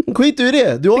 Skit du i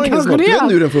det. Du har ingen snopp. Du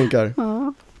vet hur den funkar.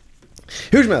 Ja.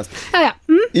 Hur som helst.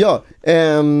 Ja.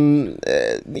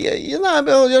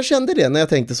 Jag kände det när jag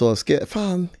tänkte så.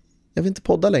 Jag vill inte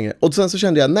podda längre. Och sen så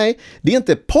kände jag, nej, det är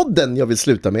inte podden jag vill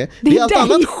sluta med. Det är allt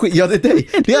annat skit. Ja, det är dig.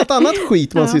 Det är allt annat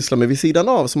skit man sysslar med vid sidan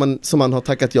av som man har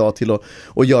tackat ja till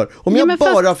och gör. Om jag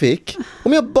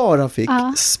bara fick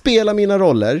spela mina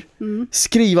roller,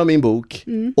 skriva min bok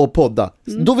och podda,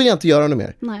 då vill jag inte göra något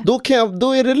mer.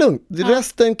 Då är det lugnt.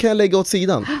 Resten kan jag lägga åt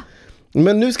sidan.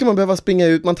 Men nu ska man behöva springa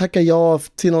ut, man tackar ja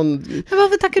till någon. Men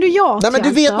varför tackar du ja till? Nej, men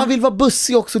du vet, man vill vara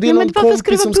bussig också. Det är någon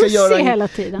kompis som ska göra hela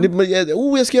tiden?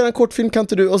 Jag ska göra en kortfilm, kan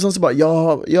inte du? Och sen så bara,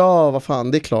 ja, vad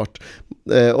fan, det är klart.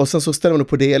 Och sen så ställer man upp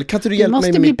på det. Eller kan inte du hjälpa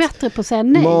mig med bli bättre på att säga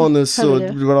nej. Manus och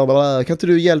blablabla. Kan inte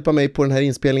du hjälpa mig på den här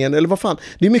inspelningen? Eller vad fan,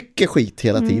 det är mycket skit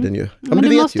hela tiden ju. Ja, men du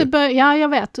vet ju. Ja, jag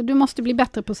vet. Du måste bli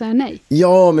bättre på att säga nej.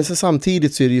 Ja, men så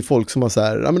samtidigt så är det ju folk som har så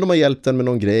här, ja, men de har hjälpt en med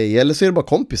någon grej. Eller så är det bara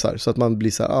kompisar. Så att man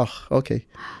blir så här, okej.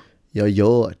 Jag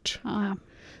gör det. Ja.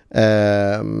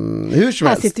 Hur som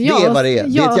helst, det är vad det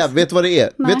är. Vet du vad det är?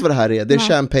 Nej. Vet du vad det här är? Det är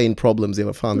champagne problems,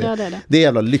 vad fan det är. Ja, det är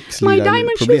jävla lyxliga problem. My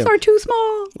diamond shoes are too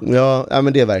small. Ja,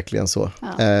 men det är verkligen så. Ja.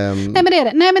 Nej, men det är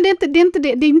det. Nej, men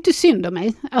det är inte synd om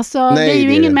mig. Alltså, det är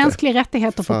ju ingen mänsklig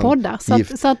rättighet att få podda.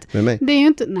 Så att det är ju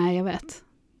inte, nej jag vet.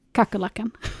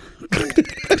 Kackerlackan.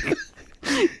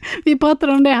 Vi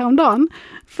pratade om det här om dagen.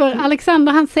 För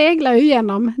Alexander, han seglar ju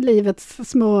igenom livets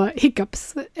små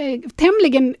hiccups.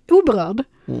 Tämligen oberörd.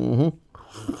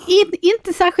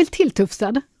 Inte särskilt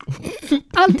tilltufsad.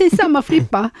 Alltid samma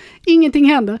flippa. Ingenting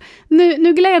händer.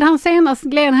 Nu gled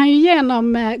han ju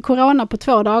igenom corona på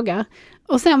 2 dagar.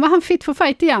 Och sen var han fit for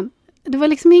fight igen. Det var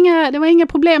liksom inga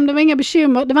problem, det var inga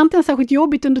bekymmer. Det var inte ens särskilt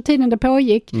jobbigt under tiden det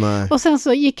pågick. Nej. Och sen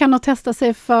så gick han och testade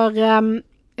sig för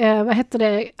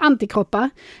antikroppar.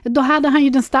 Då hade han ju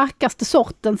den starkaste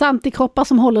sortens antikroppar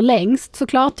som håller längst.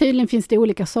 Såklart, tydligen finns det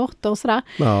olika sorter och sådär.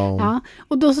 Ja.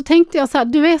 Och då så tänkte jag så här,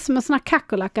 du är som en sån här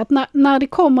kackerlack, att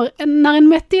när en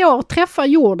meteor träffar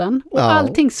jorden och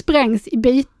allting sprängs i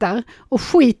bitar och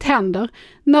skit händer,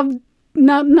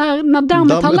 när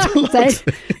dammet har lagt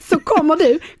sig så kommer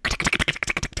du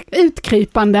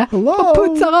utkrypande och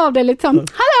putsar av det lite som,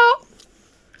 hallå!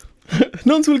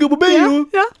 Någon skulle gå på bio.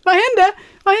 Ja, vad hände?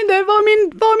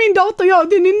 Var min dator? Ja,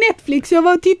 den är Netflix. Jag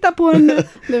var och tittade på en,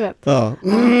 du vet. Ja.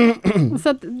 Så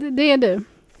att det är du.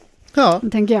 Ja.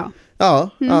 Tänker jag. Ja.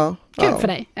 Kul för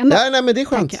dig. Ändå. Ja, nej, men det är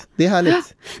skönt. Det är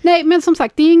härligt. Nej, men som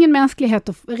sagt, det är ingen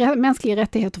mänsklig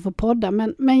rättighet att få podda.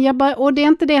 Men jag bara, och det är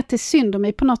inte det att det är synd om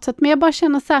mig på något sätt. Men jag bara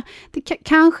känner så här,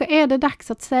 kanske är det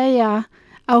dags att säga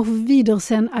auf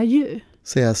Wiedersehen, adjö.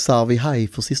 Säga Sarvi Hai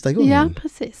för sista gången. Ja,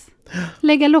 precis.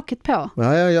 Lägga locket på.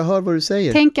 Ja, jag hör vad du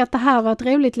säger. Tänk att det här var ett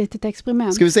roligt litet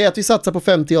experiment. Ska vi säga att vi satsar på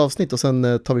 50 avsnitt och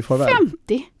sen tar vi farväl?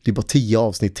 50? Det är bara 10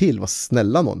 avsnitt till, vad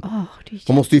snälla någon.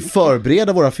 Man måste ju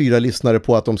förbereda våra 4 lyssnare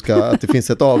på att det finns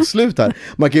ett avslut här.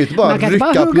 Man kan ju inte bara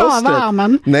rycka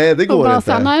plåstret. Nej, det går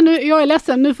inte. Nej, jag är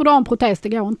ledsen, nu får du ha en protest, det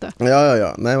går inte.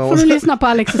 Ja. Nej, får du lyssna på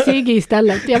Alex och Sigge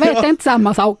istället. Jag vet, det är inte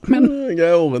samma sak, men... Det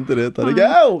går inte.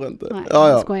 Nej,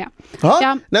 jag skojar.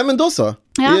 Ja. Nej, men då så.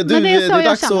 Ja, det är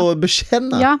dags att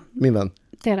bekänna, min vän.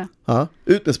 Det är det. Ja,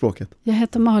 ut med språket. Jag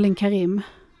heter Malin Karim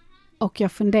och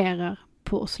jag funderar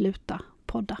på att sluta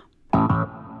podda.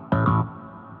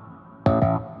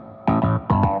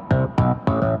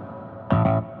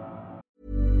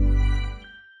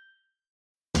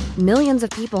 Millions of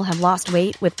people have lost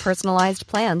weight with personalized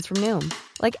plans from Noom.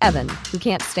 Like Evan, who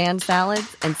can't stand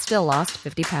salads and still lost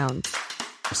 50 pounds.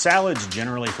 Salads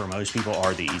generally for most people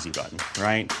are the easy button,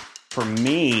 right? For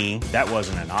me, that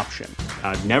wasn't an option.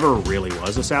 I never really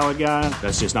was a salad guy.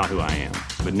 That's just not who I am.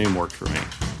 But Noom worked for me.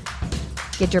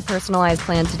 Get your personalized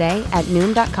plan today at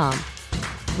Noom.com.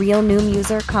 Real Noom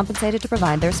user compensated to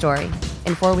provide their story.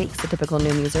 In 4 weeks, the typical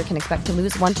Noom user can expect to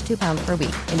lose 1 to 2 pounds per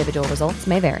week. Individual results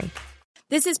may vary.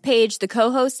 This is Paige, the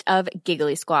co-host of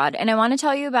Giggly Squad, and I want to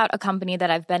tell you about a company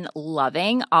that I've been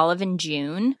loving, Olive &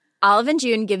 June. Olive &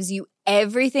 June gives you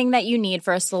everything that you need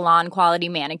for a salon-quality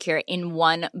manicure in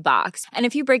one box. And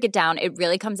if you break it down, it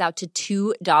really comes out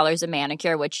to $2 a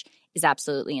manicure, which is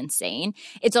absolutely insane.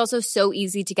 It's also so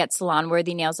easy to get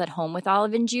salon-worthy nails at home with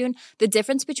Olive & June. The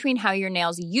difference between how your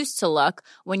nails used to look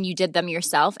when you did them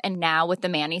yourself and now with the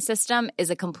Mani system is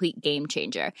a complete game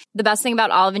changer. The best thing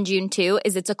about Olive & June, too,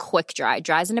 is it's a quick dry.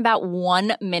 Dries in about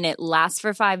 1 minute, lasts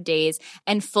for 5 days,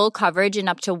 and full coverage in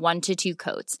up to 1 to 2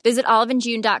 coats. Visit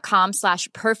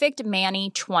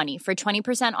oliveandjune.com/perfectmani20 for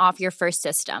 20% off your first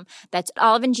system. That's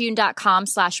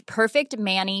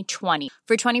oliveandjune.com/perfectmani20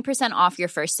 for 20% off your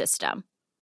first system.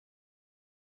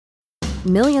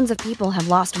 Millions of people have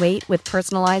lost weight with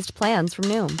personalized plans from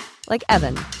Noom. Like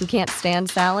Evan, who can't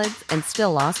stand salads and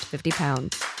still lost 50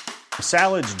 pounds.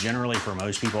 Salads generally for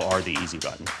most people are the easy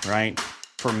button, right?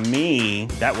 For me,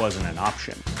 that wasn't an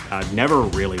option. I never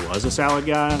really was a salad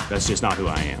guy. That's just not who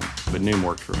I am. But Noom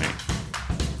worked for me.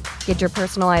 Get your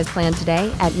personalized plan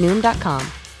today at Noom.com.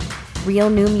 Real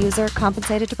Noom user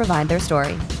compensated to provide their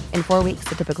story. In 4 weeks,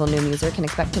 the typical Noom user can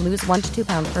expect to lose 1 to 2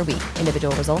 pounds per week.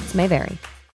 Individual results may vary.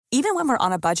 Even when we're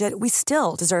on a budget, we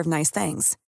still deserve nice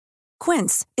things.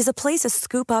 Quince is a place to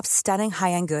scoop up stunning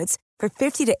high-end goods for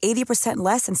 50 to 80%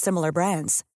 less than similar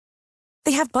brands.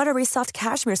 They have buttery soft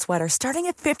cashmere sweaters starting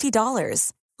at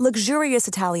 $50, luxurious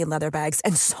Italian leather bags,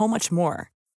 and so much more.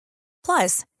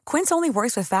 Plus, Quince only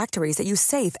works with factories that use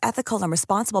safe, ethical, and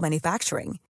responsible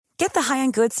manufacturing. Get the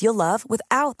high-end goods you'll love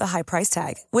without the high price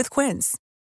tag with Quince.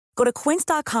 Go to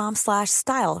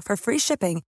quince.com/style for free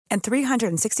shipping and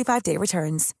 365-day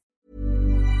returns.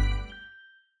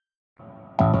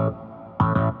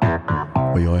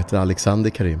 Och jag heter Alexander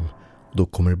Karim. Då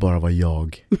kommer det bara vara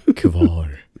jag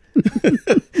kvar.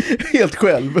 Helt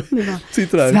själv.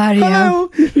 Sitter där. Sverige. Hallå!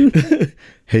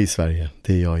 Hej Sverige,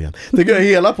 det är jag igen. Det gör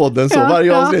hela podden så,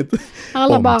 varje avsnitt.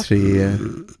 Alla om bara 3,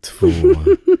 2,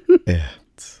 1.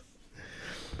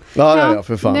 Ja,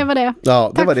 för fan. Det var det.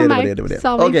 Ja, det Tack var för det, mig. det var det.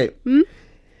 Sorry. Okej.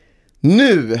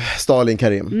 Nu, Stalin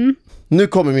Karim. Nu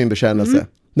kommer min bekännelse.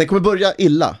 Den kommer börja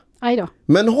illa. Aj då.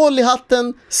 Men håll i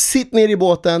hatten, sitt ner i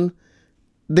båten.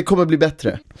 Det kommer bli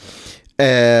bättre.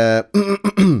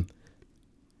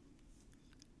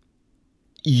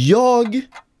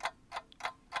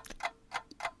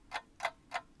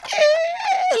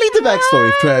 Lite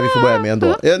backstory tror jag vi får börja med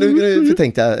ändå. Nu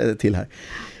tänkte jag till här.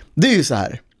 Det är ju så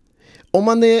här. Om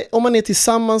man är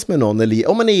tillsammans med någon, eller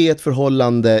om man är i ett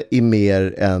förhållande i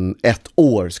mer än 1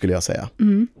 år skulle jag säga.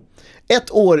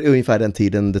 1 år är ungefär den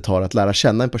tiden det tar att lära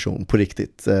känna en person på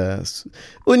riktigt.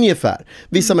 Ungefär.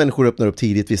 Vissa människor öppnar upp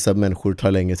tidigt, vissa människor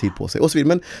tar längre tid på sig och så vidare.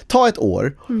 Men ta 1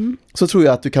 år så tror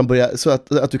jag att du kan börja, så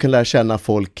att du kan lära känna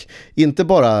folk, inte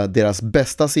bara deras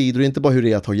bästa sidor, inte bara hur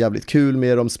det är att ha jävligt kul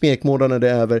med dem, smekmånader när det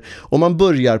är över. Om man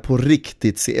börjar på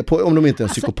riktigt se, om de inte är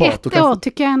en psykopat. 1 år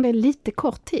tycker jag ändå är lite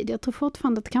kort tid. Jag tror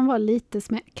fortfarande att det kan vara lite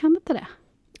kan det inte det?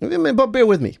 Men bara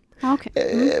bear with me. Okay.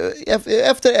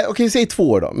 Efter, säg 2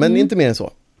 år då, men inte mer än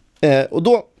så. Och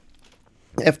då,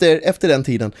 efter den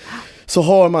tiden, så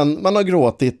har man har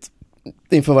gråtit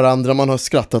inför varandra, man har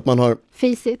skrattat, man har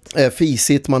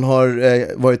fisit, man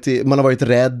har varit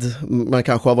rädd, man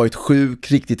kanske har varit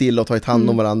sjuk, riktigt illa och tagit hand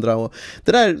om varandra. Och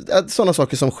det där, sådana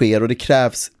saker som sker, och det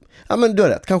krävs, ja men du har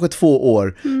rätt, kanske 2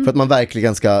 år för att man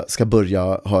verkligen ska börja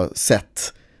ha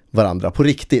sett varandra på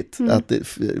riktigt, att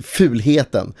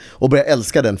fulheten, och börja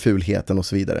älska den fulheten och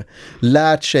så vidare.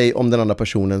 Lärt sig om den andra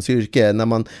personens yrke.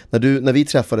 När vi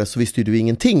träffades så visste du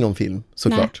ingenting om film,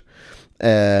 såklart.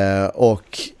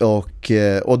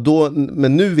 Och då,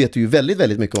 men nu vet du ju väldigt,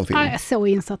 väldigt mycket om film. Ja, jag är så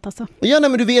insatt alltså. Ja, nej,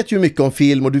 men du vet ju mycket om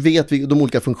film, och du vet de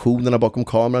olika funktionerna bakom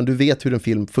kameran. Du vet hur en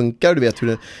film funkar, du vet hur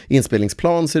en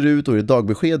inspelningsplan ser ut och hur ett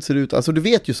dagbesked ser ut. Alltså du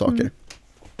vet ju saker.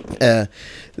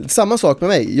 Samma sak med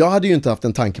mig. Jag hade ju inte haft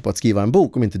en tanke på att skriva en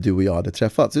bok om inte du och jag hade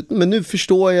träffats. Men nu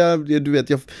förstår jag, du vet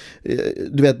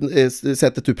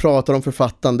sättet du pratar om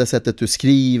författande, sättet du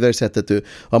skriver, sättet du,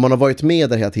 ja, man har varit med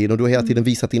där hela tiden, och du har hela tiden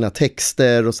visat dina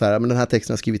texter och så här, men den här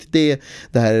texten har jag skrivit till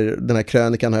den här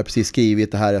krönikan har jag precis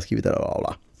skrivit, det här har jag skrivit där,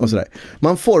 och så där.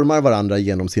 Man formar varandra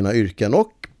genom sina yrken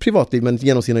och privatliv, men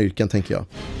genom sina yrken, tänker jag.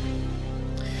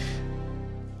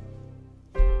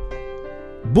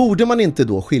 Borde man inte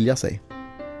då skilja sig?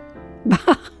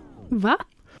 Va?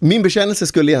 Min bekännelse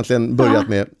skulle egentligen börjat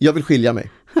med, jag vill skilja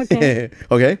mig. Okej.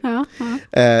 Okej? Ja.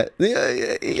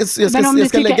 Jag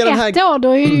ska lägga den här... ett år, då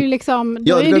är det ju liksom...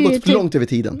 Ja, det har gått för typ, långt över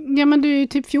tiden. Ja, men du är ju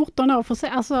typ 14 år för sig.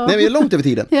 Alltså... Nej, vi är långt över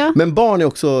tiden. Ja. Men barn är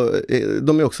också,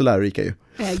 de är också lärorika ju.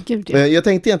 Gud, ja. Jag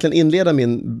tänkte egentligen inleda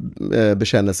min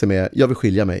bekännelse med, jag vill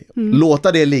skilja mig.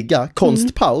 Låta det ligga,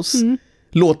 konstpaus.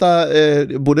 Låta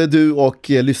både du och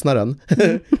lyssnaren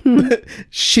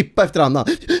chippa efter annan.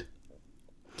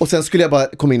 Och sen skulle jag bara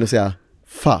komma in och säga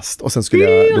fast. Och sen skulle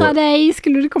jag Lura dig,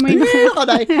 skulle du komma in och säga.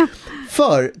 dig.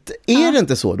 För är det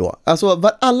inte så då? Alltså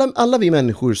alla vi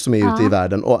människor som är ute i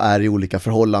världen och är i olika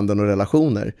förhållanden och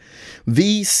relationer.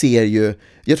 Vi ser ju,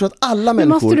 jag tror att alla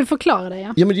människor... måste du förklara det,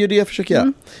 ja. Ja, men det är det jag försöker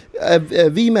göra.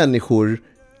 Vi människor,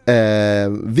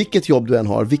 vilket jobb du än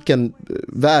har, vilken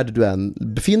värld du än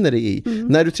befinner dig i,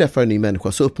 när du träffar en ny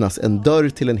människa så öppnas en dörr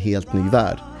till en helt ny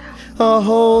värld. A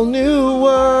whole new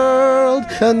world,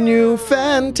 a new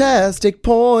fantastic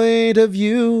point of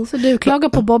view. Så du klagar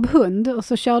på Bob Hund och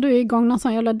så kör du igång någon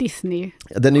sån jävla Disney.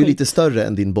 Den är ju lite större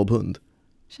än din Bob Hund.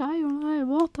 Tjejorna är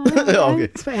borta. Ja,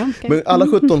 okay. Men alla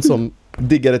 17 som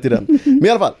diggade till den. Men i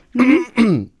alla fall.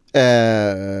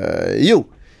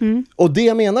 Och det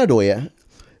jag menar då är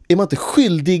man inte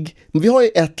skyldig, vi har ju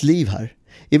ett liv här.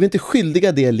 Är vi inte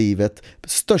skyldiga det livet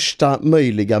största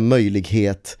möjliga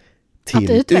möjlighet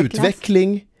till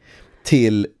utveckling,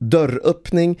 till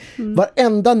dörröppning.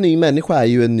 Varenda ny människa är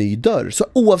ju en ny dörr. Så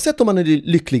oavsett om man är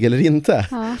lycklig eller inte.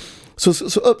 Så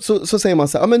säger man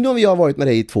så här, men nu har jag varit med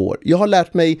dig i 2 år. Jag har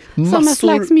lärt mig massor... Som en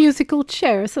slags musical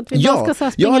chair. Så att vi bara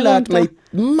ska jag har lärt mig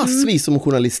massvis om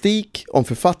journalistik, om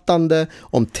författande,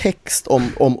 om text,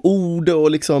 om ord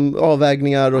och liksom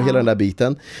avvägningar och hela den där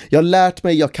biten. Jag har lärt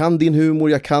mig, jag kan din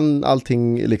humor, jag kan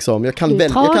allting liksom. Jag kan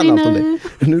allt om dig.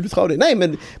 Nu du tar det. Nej,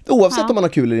 men oavsett om man har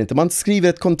kul eller inte. Man skriver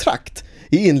ett kontrakt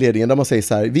i inledningen där man säger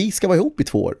så här, vi ska vara ihop i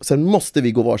 2 år. Sen måste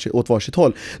vi gå åt varsitt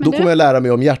håll. Då kommer jag lära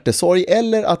mig om hjärtesorg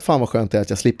eller att fan vad skönt det är att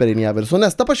jag slipper in jävel. Så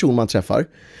nästa person man träffar,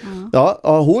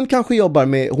 hon kanske jobbar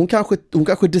med, hon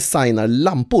kanske designar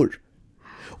lampor.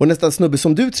 Och nästa snubbe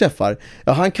som du träffar,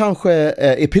 han kanske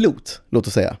är pilot, låt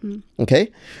oss säga.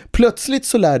 Okej? Plötsligt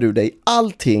så lär du dig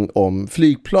allting om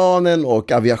flygplanen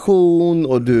och aviation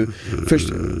och du...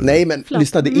 Nej, men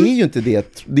lyssna, det är ju inte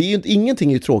det. Det är ju ingenting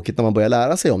är ju tråkigt när man börjar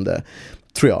lära sig om det,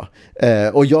 tror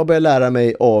jag. Och jag börjar lära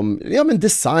mig om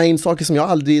design, saker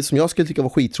som jag skulle tycka var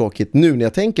skittråkigt nu när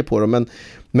jag tänker på dem.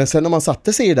 Men sen när man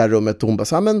satte sig i det där rummet och hon bara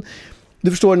så här, men...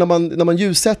 Du förstår, när man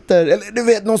ljussätter, eller du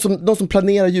vet, någon som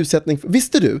planerar ljussättning.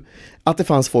 Visste du att det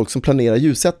fanns folk som planerar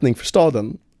ljussättning för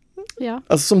staden? Ja.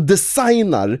 Alltså som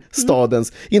designar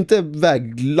stadens, inte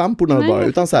väglamporna bara,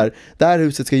 utan så här, det här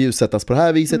huset ska ljussättas på det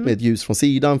här viset med ett ljus från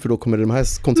sidan, för då kommer de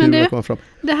här konturerna komma fram.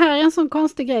 Det här är en sån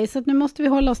konstig grej, så att nu måste vi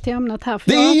hålla oss till ämnet här. För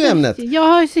det är ju ämnet. Jag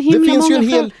har ju så himla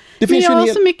många jag har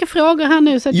så mycket frågor här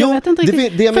nu så att jag vet inte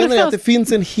riktigt. Det jag menar är att det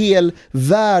finns en hel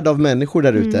värld av människor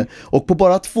där ute. Och på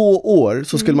bara 2 år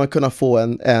så skulle man kunna få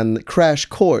en crash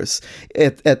course.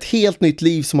 Ett helt nytt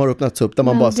liv som har öppnats upp där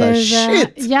man bara säger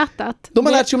shit! Hjärtat. De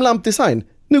har lärt sig om lampdesign.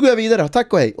 Nu går jag vidare,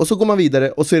 tack och hej. Och så går man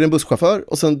vidare och så är det en busschaufför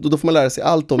och sen då får man lära sig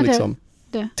allt om liksom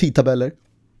tidtabeller.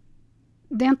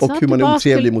 Det är inte och hur man är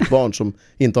otrevlig mot barn som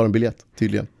inte har en biljett,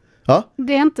 tydligen. Ja?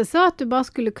 Det är inte så att du bara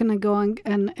skulle kunna gå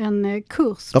en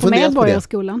kurs på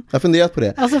Medborgarskolan. Jag har funderat på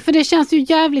det. Alltså, för det känns ju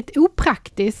jävligt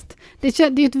opraktiskt. Det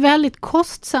är ett väldigt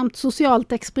kostsamt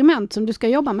socialt experiment som du ska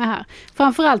jobba med här.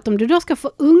 Framförallt om du då ska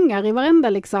få ungar i varenda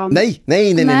liksom... Nej,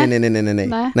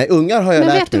 ungar har jag lärt mig. Men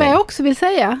vet du vad jag också vill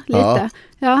säga? Lite.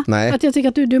 Ja, att jag tycker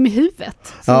att du är dum i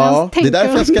huvudet. Ja, det är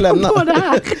därför jag ska lämna.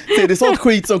 Det är sånt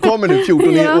skit som kommer nu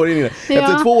 14 år in i det.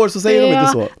 Efter 2 år så säger de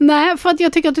inte så. Nej, för att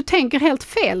jag tycker att du tänker helt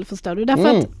fel, förstår du.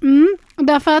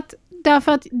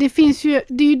 Därför att det finns ju,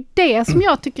 det är ju det som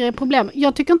jag tycker är problem.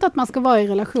 Jag tycker inte att man ska vara i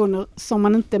relationer som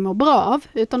man inte mår bra av,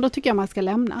 utan då tycker jag man ska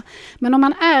lämna. Men om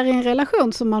man är i en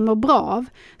relation som man mår bra av,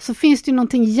 så finns det ju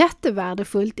någonting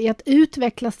jättevärdefullt i att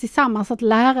utvecklas tillsammans, att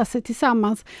lära sig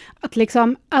tillsammans, att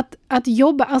liksom, att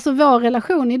jobba. Alltså vår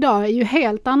relation idag är ju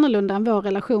helt annorlunda än vår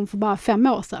relation för bara 5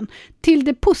 år sedan. Till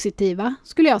det positiva,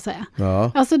 skulle jag säga.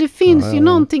 Ja. Alltså det finns ju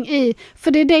någonting i,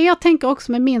 för det är det jag tänker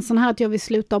också med min sån här att jag vill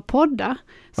sluta podda.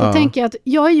 Så tänker jag att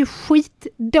jag är ju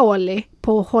skitdålig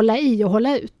på att hålla i och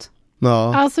hålla ut.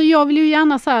 Ja. Alltså jag vill ju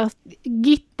gärna så här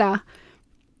gitta.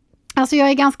 Alltså jag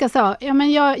är ganska så,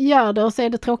 men jag gör det och så är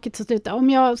det tråkigt att sluta. Om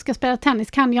jag ska spela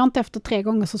tennis kan jag inte efter 3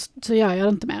 gånger så gör jag det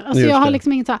inte mer. Alltså jag har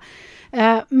liksom inget så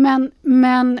här.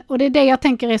 Men och det är det jag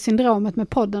tänker är syndromet med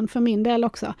podden för min del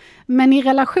också. Men i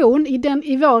relation,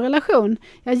 i vår relation,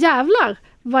 jävlar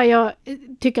vad jag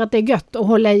tycker att det är gött att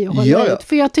hålla i och hålla ut.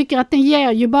 För jag tycker att den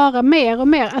ger ju bara mer och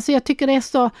mer. Alltså jag tycker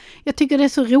det är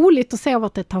så roligt att se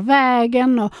vart det tar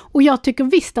vägen. Och jag tycker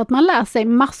visst att man lär sig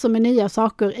massor med nya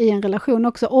saker i en relation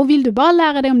också. Och vill du bara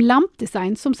lära dig om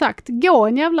lampdesign, som sagt, gå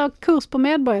en jävla kurs på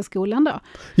Medborgarskolan då.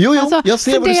 Jo, alltså, jag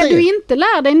ser vad du säger. För det du inte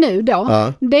lär dig nu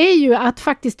då, det är ju att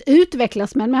faktiskt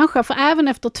utvecklas med en människa. För även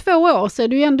efter 2 år så är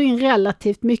du ju ändå i en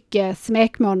relativt mycket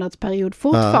smekmånadsperiod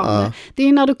fortfarande. Det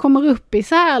är när du kommer upp i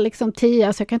så här liksom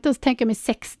 10, så jag kan inte ens tänka mig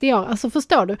 60 år. Alltså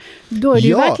förstår du? Då är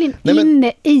du verkligen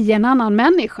inne i en annan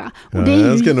människa. Och det är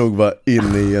jag ska nog vara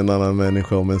inne i en annan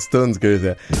människa om en stund, ska du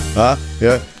säga.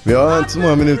 Vi har inte så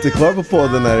många minuter kvar på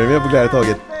podden här. Vi är på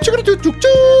glädjetaget.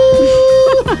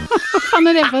 Fan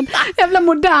är det för ett jävla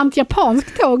modernt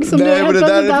japanskt tåg som nej, men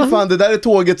det där är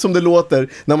tåget som det låter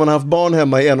när man har haft barn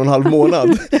hemma i 1,5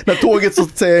 månad. När tåget så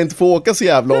att säga inte får åka så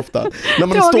jävla ofta. När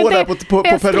man står där på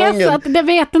perrongen. Stressat, det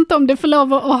vet inte om det får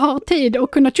lov att ha tid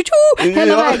och kunna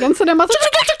hela vägen. Så det man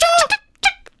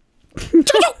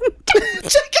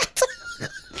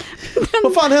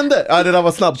vad fan hände? Ja, det där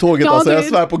var snabbtåget, alltså, jag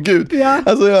svär på Gud.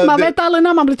 Alltså, man vet aldrig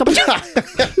när man blir det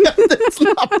är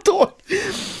snabbtåg.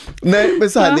 Nej, men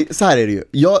så här är det ju.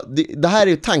 Det här är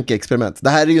ju ett tankeexperiment. Det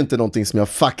här är ju inte någonting som jag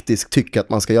faktiskt tycker att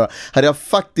man ska göra. Hade jag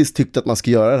faktiskt tyckt att man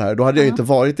ska göra det här, då hade jag ju inte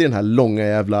varit i den här långa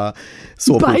jävla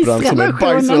såpoperan som är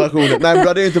bajsrelationen. Nej, men då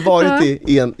hade jag inte varit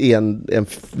i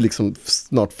en liksom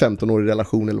snart 15-årig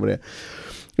relation eller vad det är.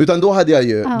 Utan då hade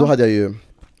jag ju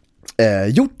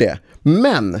gjort det.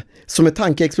 Men som ett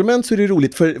tankeexperiment så är det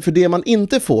roligt för det man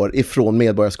inte får ifrån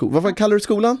Medborgarskolan. Vad kallar du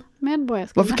skolan?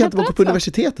 Medborgarskolan. Varför kan inte man gå på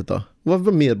universitetet då? Vad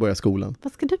var Medborgarskolan?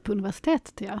 Vad ska du på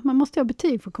universitetet göra? Man måste ju ha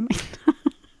betyg för att komma in.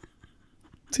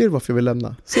 Ser du varför jag vill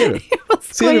lämna? Ser du?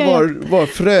 Ser du var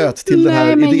fröet till den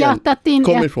här idén hjärtat,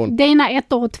 kommer ifrån? Dina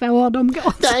 1 år och 2 år, de går.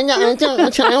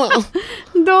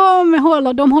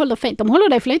 de håller fint. De håller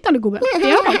dig flytande, gubbe.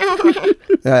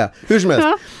 Ja. Hur som helst.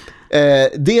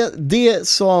 Det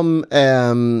som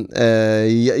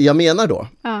jag menar då,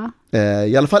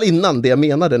 i alla fall innan det jag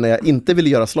menade när jag inte ville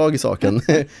göra slag i saken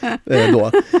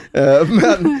då.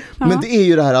 Men det är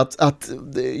ju det här att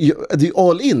det är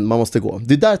all in man måste gå.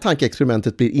 Det är där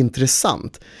tankeexperimentet blir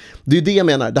intressant. Det är ju det jag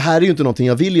menar. Det här är ju inte någonting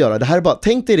jag vill göra. Det här är bara,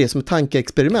 tänk dig det som ett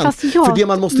tankeexperiment. För det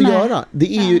man måste göra,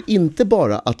 det är ju inte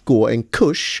bara att gå en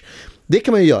kurs. Det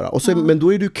kan man ju göra, men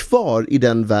då är du kvar i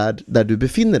den värld där du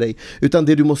befinner dig. Utan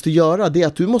det du måste göra, det är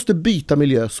att du måste byta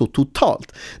miljö så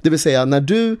totalt. Det vill säga när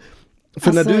du...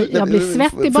 jag blir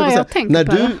svettig bara jag tänker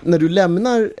på det. När du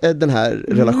lämnar den här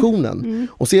relationen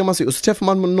och så träffar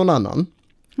man någon annan.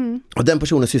 Och den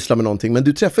personen sysslar med någonting, men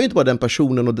du träffar ju inte bara den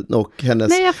personen och hennes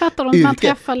yrke. Nej, jag fattar om man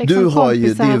träffar liksom du har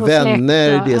ju, det är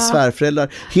vänner, det är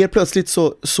svärföräldrar. Helt plötsligt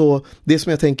så det som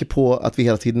jag tänker på att vi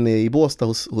hela tiden är i Båstad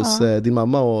hos din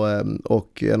mamma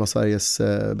och en av Sveriges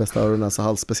bästa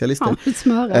öron-näsa-hals-specialister.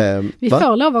 Vi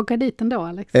får lov att åka dit ändå,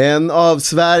 Alex. En av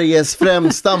Sveriges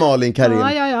främsta Malin Karin.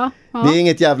 Ja. Det är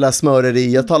inget jävla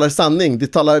smöreri. Jag talar sanning. Vi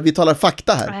talar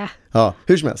fakta här. Ja,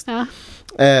 hur som helst.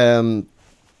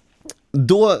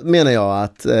 Då menar jag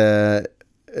att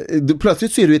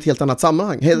plötsligt så är du i ett helt annat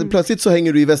sammanhang. Plötsligt så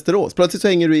hänger du i Västerås. Plötsligt så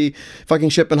hänger du i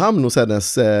fucking Köpenhamn hos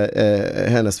hennes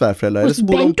svärföräldrar. Hos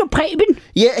Bent och Preben.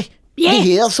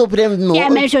 Det är så på den måten. Ja,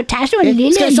 men så ta så en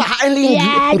lille. Ska jag så ha en lille?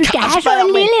 Ja, du ska ha så en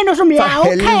lille som laukage.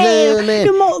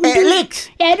 Alex!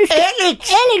 Ja,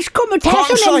 Alex, kom och ta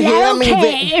så en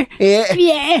laukage.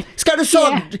 Ja.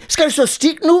 Ska du så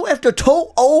stick nu efter 2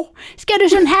 år? Ska du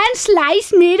sådan ha en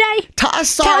slice med dig? Ta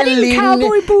din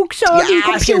cowboybuxor och din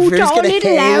computer och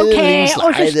lite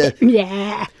laukage.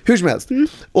 Ja. Hur som helst.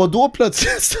 Och då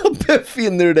plötsligt så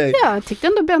befinner du dig. Ja, jag tyckte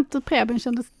ändå Bent och Preben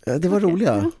kändes... Ja, det var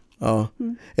roliga. Ja.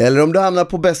 Eller om du hamnar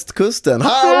på västkusten.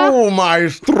 Hallå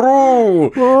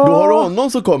maestro! Då har du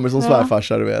honom som kommer som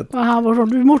svärfarsa, du vet.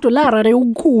 Du måste lära dig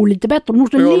att gå lite bättre. Du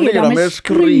måste leda med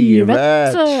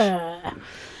skrivet.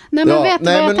 Nej, men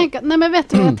vet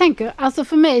du vad jag tänker? Alltså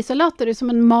för mig så låter det som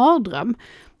en mardröm.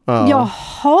 Jag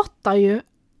hatar ju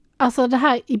alltså det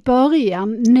här i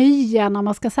början, nya när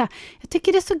man ska säga. Jag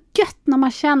tycker det är så gött när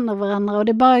man känner varandra och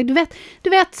det bara, du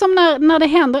vet som när det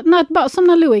händer, som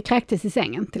när Louis kräktes i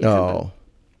sängen till exempel.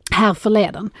 Här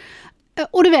förleden.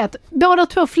 Och du vet, båda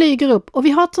två flyger upp och vi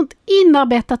har ett sånt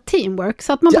inarbetat teamwork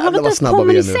så att man behöver inte ens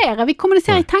kommunicera. Vi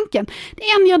kommunicerar i tanken.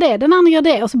 En gör det, den andra gör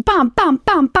det och så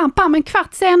bam, en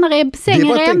kvart senare är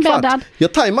sängen renbäddad.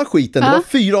 Jag tajmar skiten, det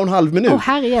var 4,5 minut.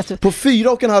 Herre på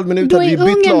 4,5 minuter hade vi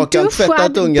bytt lakan,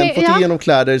 tvättat ungen, fått igenom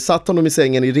kläder, satt honom i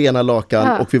sängen i rena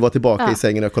lakan och vi var tillbaka i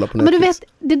sängen och kollade på Netflix. Men du vet,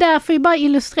 det där får ju bara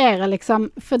illustrera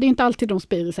liksom, för det är inte alltid de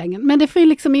spyr i sängen, men det får ju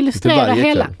liksom illustrera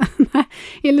hela.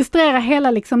 illustrera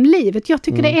hela liksom livet. Jag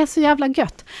tycker det är så jävla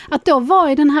gött. Att då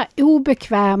vara i den här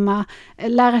obekväma,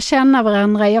 lära känna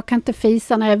varandra, jag kan inte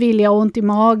fisa när jag vill, jag har ont i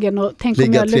magen. Och tänk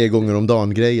Ligga om 3 gånger om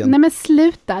dagen grejen. Nej men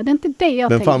sluta, det är inte det jag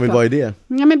tänker på. Men fan vill vara i det?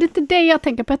 Ja, men det är inte det jag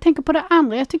tänker på. Jag tänker på det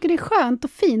andra. Jag tycker det är skönt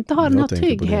och fint att ha den här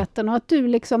tryggheten och att du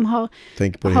liksom har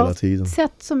hela tiden.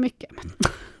 Sett så mycket.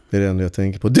 Det är det enda jag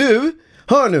tänker på. Du,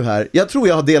 hör nu här. Jag tror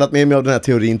jag har delat med mig av den här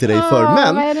teorin till dig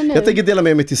förr. Men jag tänker dela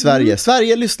med mig till Sverige.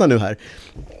 Sverige, lyssna nu här.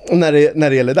 När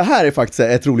det gäller, det här är faktiskt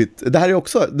ett roligt. Det här är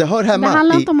också, det hör hemma. Det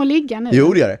handlar inte om att ligga nu.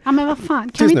 Jo, det gör det. Ja, men vad fan.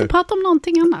 Kan vi inte prata om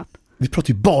någonting annat? Vi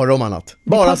pratar ju bara om annat.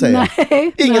 Bara säga.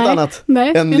 Inget annat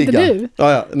än ligga. Inte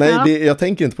du. Jag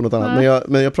tänker inte på något annat.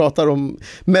 Men jag pratar om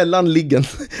mellan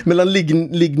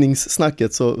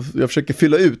liggningssnacket, så jag försöker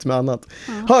fylla ut med annat.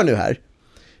 Hör nu här.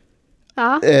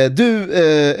 Ja. Du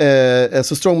är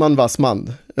så Strongman Vass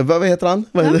man. Vad heter han?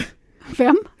 Vad heter det?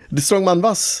 Vem? Det Strongman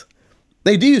Vass.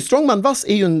 Nej, det är ju Strongman Vass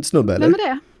är ju en snubbe, eller? Vem är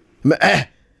det? Men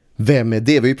vem är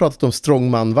det? Vi har ju pratat om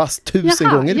Strongman Vass 1000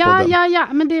 gånger i podden. Ja,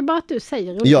 men det är bara att du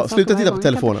säger det. Ja, sluta titta på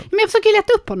telefonen. Men jag försöker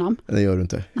leta upp honom. Det gör du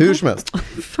inte. Hur som helst.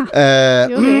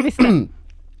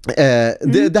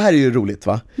 Det här är ju roligt,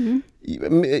 va?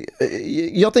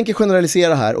 Jag tänker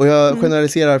generalisera här, och jag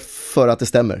generaliserar för att det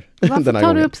stämmer. Varför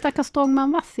tar du upp stackars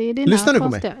Strongman Vass i dina Lyssna nu på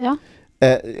mig. Ja.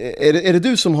 Är det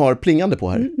du som har plingande på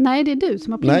här? Nej, det är du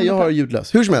som har plingande på. Nej, jag har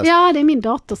ljudlös. Hur som helst. Ja, det är min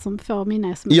dator som får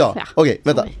mina sms. Ja, okej,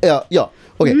 vänta.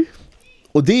 Okej.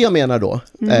 Och det jag menar då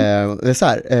är så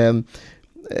här.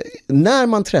 När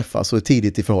man träffas så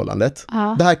tidigt i förhållandet,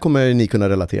 det här kommer ni kunna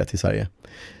relatera till i Sverige.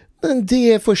 Men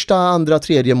det är första, andra,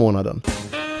 tredje månaden.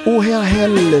 Och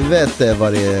helvete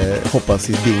vad det hoppas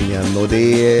i bingen, och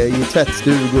det är i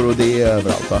tvättstugor och det är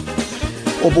överallt, va?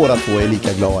 Och båda två är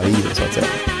lika glada i det, så att säga.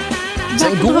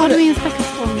 Varför drar du in stackars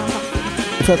Strongman?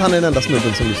 För att han är den enda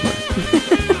snubben som lyssnar.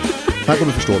 Han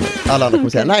kommer förstå mig. Alla andra kommer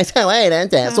säga, nej så är det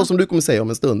inte. Så som du kommer säga om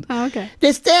en stund. Okay.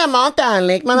 Det stämmer inte,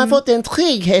 Anlik. Man har fått en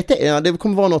trygghet. Ja, det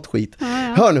kommer vara något skit.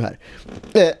 Hör nu här.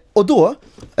 Och då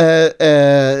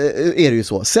är det ju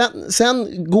så. Sen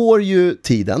går ju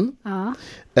tiden.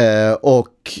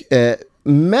 Och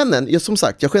männen, som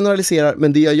sagt, jag generaliserar,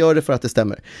 men det jag gör det för att det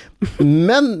stämmer.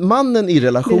 Men mannen i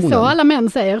relationen. Det är så alla män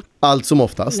säger. Allt som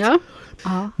oftast. Ja.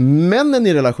 Männen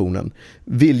i relationen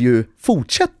vill ju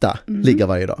fortsätta ligga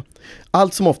varje dag.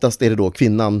 Allt som oftast är det då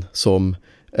kvinnan som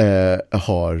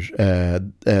har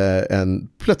en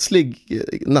plötslig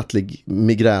nattlig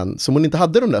migrän som hon inte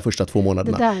hade de där första 2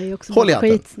 månaderna. Det där är ju också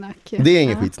skitsnack. Det är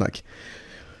ingen skitsnack.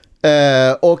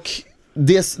 Och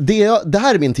det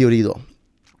här är min teori då.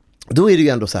 Då är det ju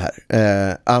ändå så här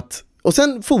att, och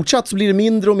sen fortsatt så blir det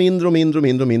mindre och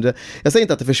mindre. Jag säger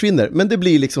inte att det försvinner, men det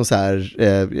blir liksom så här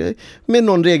med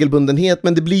någon regelbundenhet,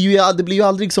 men det blir ju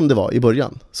aldrig som det var i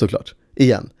början, såklart,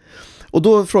 igen. Och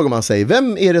då frågar man sig,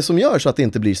 vem är det som gör så att det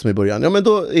inte blir som i början? Ja, men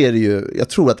då är det ju, jag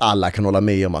tror att alla kan hålla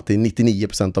med om att det är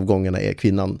 99% av gångerna är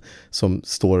kvinnan som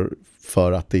står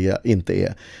för att det inte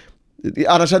är.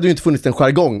 Annars hade det ju inte funnits en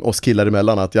jargong oss killar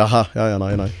emellan att nej.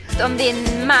 Om din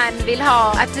man vill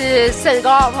ha att du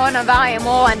suger av honom varje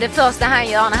morgon, det första han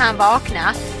gör när han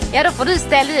vaknar, ja då får du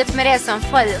ställa upp med det som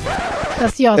fru.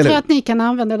 Fast jag tror att ni kan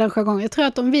använda den jargongen. Jag tror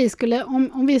att om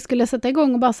vi skulle sätta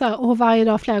igång och bara så här, varje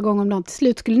dag flera gånger om dagen, till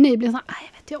slut skulle ni bli så här,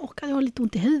 jag orkar, jag har lite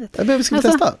ont i huvudet. Men vi ska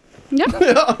testa. Ja.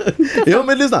 Ja,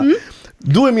 men lyssna.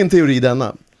 Då är min teori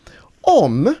denna.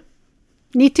 Om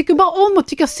ni tycker bara om och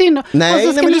tycker synd. Och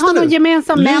så ska ni ha någon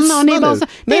gemensam nämnare. Och ni bara så,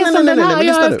 det är som den här,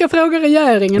 jag ska fråga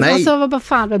regeringen. Nej. Och så vad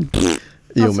fan.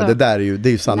 Jo, men det är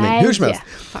ju sanning. Nej, hur som helst.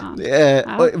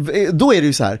 Då är det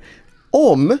ju så här.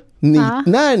 Om ni,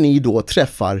 när ni då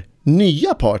träffar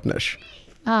nya partners,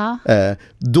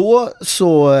 då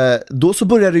så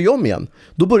börjar det ju om igen.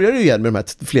 Då börjar det ju igen med de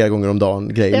här flera gånger om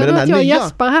dagen grejer. Jag vet jag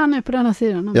gäspar här nu på den här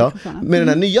sidan. Ja, med den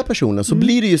här nya personen så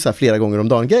blir det ju så här flera gånger om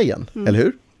dagen grejen. Eller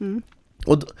hur?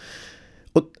 Och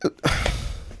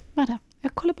Vänta,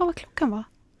 jag kollar bara vad klockan var.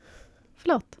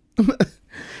 Förlåt.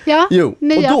 Ja, jo,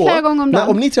 nya och då, flera gånger om dagen.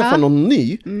 Om ni träffar någon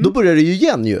ny, då börjar det ju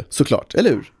igen ju, såklart, eller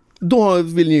hur? Då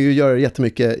vill ni ju göra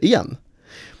jättemycket igen.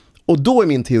 Och då är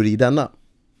min teori denna.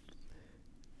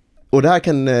 Och det här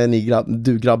kan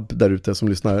du grabb där ute som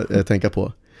lyssnar tänka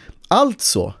på.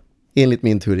 Alltså, enligt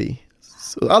min teori,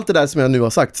 allt det där som jag nu har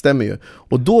sagt stämmer ju.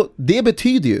 Och då, det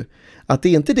betyder ju att det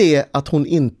är inte det att hon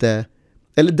inte,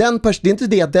 eller det är inte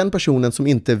det att den personen som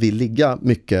inte vill ligga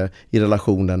mycket i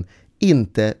relationen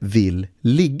inte vill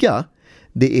ligga.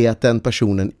 Det är att den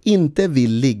personen inte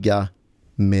vill ligga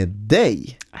med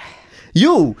dig.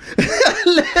 Jo!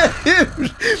 Eller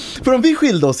hur? För om vi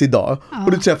skilde oss idag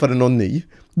och du träffade någon ny,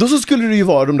 då så skulle det ju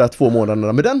vara de där 2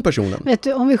 månaderna med den personen. Vet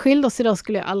du, om vi skilde oss idag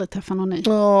skulle jag aldrig träffa någon ny.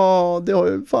 Ja, det har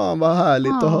ju fan vad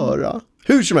härligt att höra.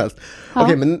 Hur som helst.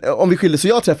 Okej, men om vi skiljer så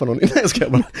jag träffar någon. Nej, jag ska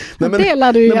bara. Det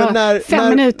lär du göra 5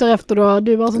 minuter efter då.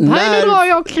 Du var sånt här, nu drar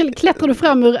jag och klättrar du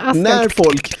fram ur askan. När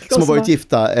folk som har varit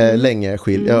gifta länge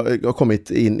har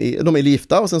kommit in i, de är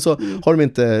gifta och sen så har de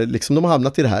inte liksom, de har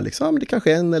hamnat i det här liksom, men det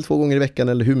kanske är 1 eller 2 gånger i veckan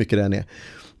eller hur mycket det än är.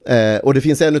 Och det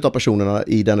finns en av personerna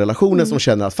i den relationen som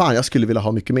känner att fan, jag skulle vilja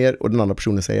ha mycket mer, och den andra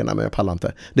personen säger nej men jag pallar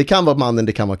inte. Det kan vara mannen,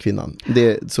 det kan vara kvinnan.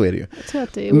 Så är det ju.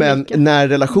 Det är men när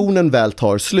relationen väl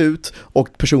tar slut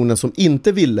och personen som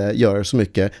inte ville göra så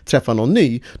mycket träffar någon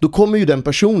ny, då kommer ju den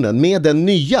personen med den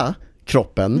nya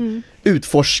kroppen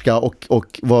utforska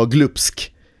och vara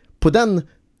glupsk på den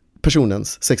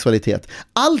personens sexualitet.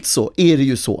 Alltså är det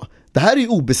ju så. Det här är ju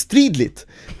obestridligt.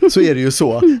 Så är det ju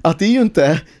så att det är ju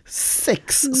inte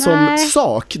sex som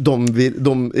sak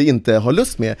de inte har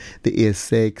lust med. Det är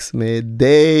sex med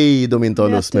dig de inte har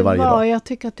lust med varje dag. Jag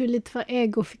tycker att du är lite för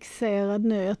egofixerad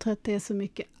nu. Jag tror att det är så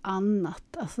mycket annat.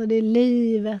 Alltså det är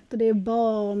livet och det är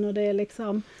barn och det är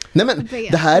liksom... Nej men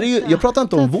det här är ju, jag pratar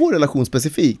inte om vår relation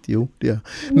specifikt. Jo, det gör.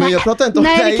 Men jag pratar inte om...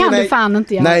 Nej, det kan du fan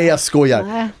inte göra. Nej, jag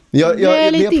skojar.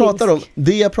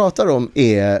 Det jag pratar om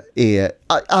är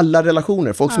alla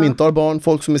relationer. Folk som inte har barn,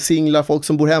 folk som är singlar, folk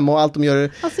som bor hemma och allt de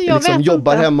gör, alltså liksom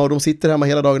jobbar hemma och de sitter hemma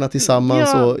hela dagarna tillsammans.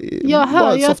 Jag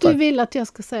hör ju att du vill att jag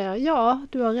ska säga ja,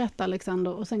 du har rätt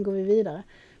Alexander, och sen går vi vidare.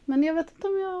 Men jag vet inte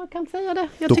om jag kan säga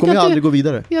det. Då kommer jag aldrig gå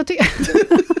vidare.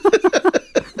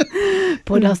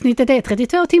 Poddavsnittet är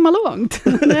 32 timmar långt.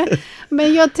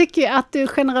 Men jag tycker att du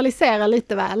generaliserar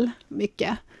lite väl mycket.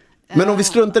 Men om vi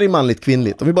struntar i manligt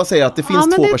kvinnligt, om vi bara säger att det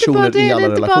finns 2 personer i alla relationer. Det är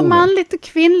inte bara manligt och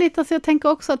kvinnligt, alltså jag tänker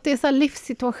också att det är så här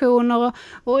livssituationer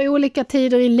och olika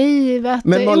tider i livet,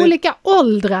 olika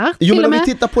åldrar. Jo, men om vi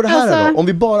tittar på det här då, om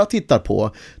vi bara tittar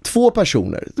på 2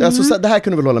 personer, alltså så, det här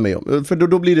kunde vi väl hålla med om, för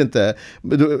då blir det inte,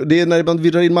 det är när vi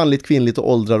drar in manligt, kvinnligt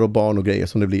och åldrar och barn och grejer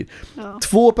som det blir.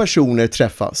 2 personer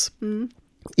träffas.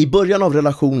 I början av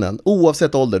relationen,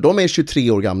 oavsett ålder, de är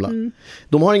 23 år gamla.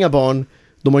 De har inga barn.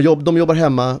 De jobbar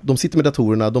hemma, de sitter med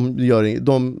datorerna,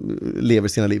 de lever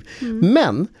sina liv.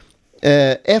 Men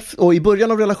och i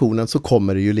början av relationen så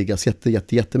kommer det ju liggas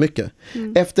jättemycket.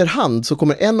 Efterhand så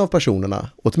kommer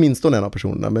åtminstone en av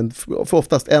personerna, men för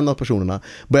oftast en av personerna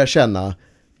börja känna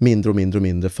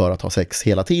mindre för att ha sex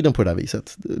hela tiden på det där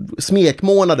viset.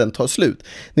 Smekmånaden tar slut.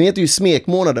 Den heter ju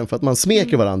smekmånaden för att man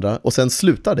smeker varandra och sen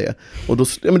slutar det. Och då,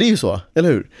 men det är ju så, eller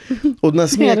hur? Och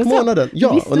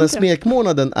när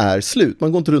smekmånaden är slut,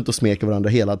 man går inte runt och smeker varandra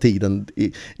hela tiden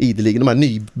ideligen. De här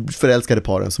nyförälskade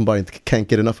paren som bara inte can't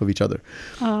get enough of each other.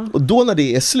 Och då när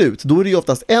det är slut, då är det ju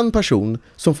oftast en person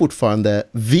som fortfarande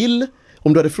vill,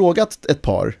 om du hade frågat ett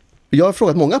par. Jag har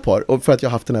frågat många par, för att jag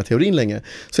har haft den här teorin länge.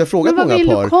 Så jag har frågat många par. Men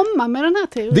vad vill du komma med den här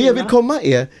teorin? Det jag vill komma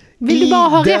är... Vill du bara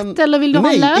ha rätt eller vill du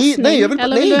ha en lösning?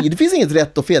 Nej, det finns inget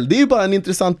rätt och fel. Det är ju bara en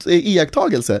intressant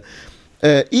iakttagelse.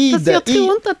 Jag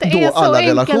tror inte att det är så alla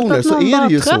enkelt relationer, att man så är bara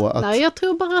det ju tröttnar. så att... Jag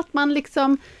tror bara att man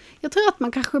liksom... Jag tror att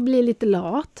man kanske blir lite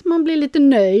lat. Man blir lite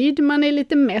nöjd. Man är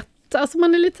lite mätt. Alltså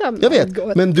man är lite... Jag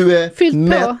vet, men du är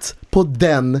mätt på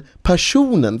den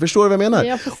personen. Förstår du vad jag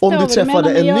menar? Om du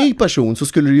träffade en ny person så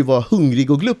skulle du ju vara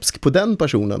hungrig och glupsk på den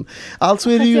personen.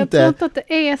 Alltså är det ju inte... Jag tror inte att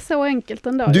det är så enkelt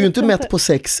ändå. Du är ju inte mätt på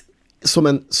sex som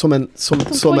en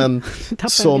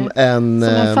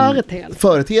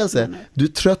företeelse. Du är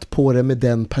trött på det med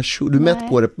den personen. Du är mätt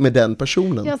på det med den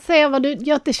personen. Jag ser vad du...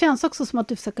 Ja, det känns också som att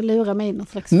du försöker lura mig in någon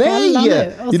slags fälla nu.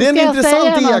 Nej! Det är en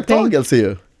intressant iakttagelse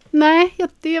ju. Nej,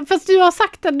 fast du har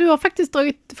sagt att du har faktiskt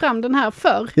dragit fram den här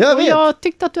förr. Jag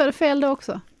tyckte att du hade fel då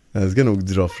också. Jag ska nog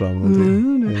dra fram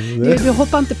någonting. Du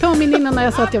hoppade inte på min innan när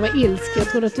jag sa att jag var ilsk. Jag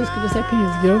trodde att du skulle säga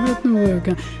pilsk. Jag vet nog vad jag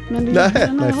kan. Men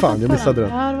nej, fan, jag missade den.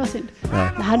 Ja, det var synd.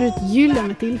 Det hade du ett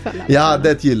gyllene tillfälle. Ja, det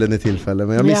är ett gyllene tillfälle.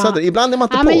 Men jag missade det. Ibland är man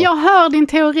inte på. Men jag hör din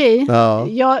teori. Ja.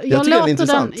 Jag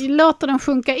låter den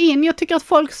sjunka in. Jag tycker att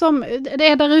folk som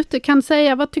är där ute kan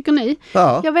säga, vad tycker ni?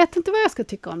 Ja. Jag vet inte vad jag ska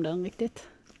tycka om den riktigt.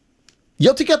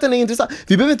 Jag tycker att den är intressant.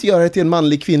 Vi behöver inte göra det till en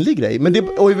manlig-kvinnlig grej.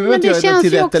 Och vi behöver inte göra det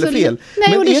till rätt eller fel.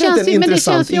 Men är det inte en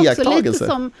intressant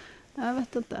iakttagelse? Jag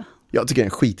vet inte. Jag tycker det är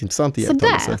en skitintressant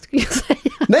iakttagelse. Sådär skulle jag säga.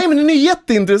 Nej, men den är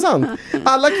jätteintressant.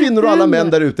 Alla kvinnor och alla män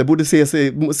där ute borde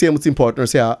se mot sin partner och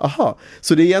säga, aha,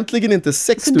 så det är egentligen inte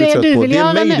sex du är trött på, det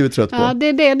är mig du är trött på. Ja, det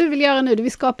är det du vill göra nu, du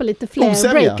vill skapa lite fler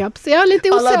Osämja. breakups. Ja,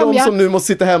 lite osämja. Alla de som nu måste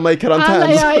sitta hemma i karantän.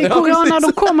 Alla i corona,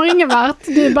 de kommer ingen vart.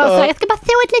 Du bara säger, jag ska bara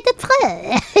så ett litet frö.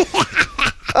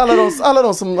 Alla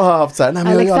de som har haft så här, nej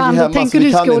men jag är aldrig hemma, tänker så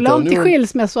du kan skola om inte. till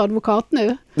skilsmässoadvokat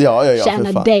nu? Ja,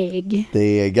 tjäna deg.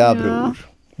 Dega, bror.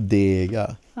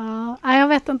 Dega. Ja, jag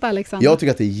vet inte, Alexander. Jag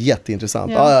tycker att det är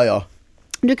jätteintressant. Ja.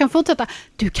 Du kan fortsätta.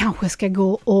 Du kanske ska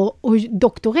gå och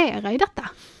doktorera i detta.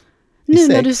 Nu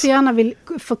när du så gärna vill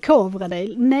förkovra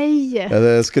dig. Nej.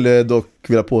 Jag skulle dock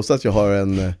vilja påstå att jag har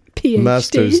en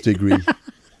master's degree.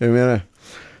 Hur menar du?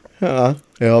 Ja,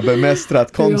 jag har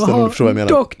bemästrat konsten, om du förstår vad jag menar.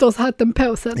 Doktorshatten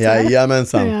på sig.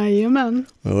 Jajamensan. Jajamän.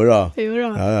 Jodå.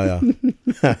 Ja.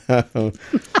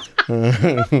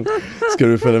 Ska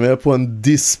du följa med på en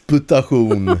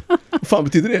disputation? Vad fan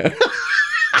betyder det?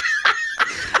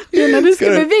 Det är när du ska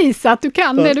bevisa att du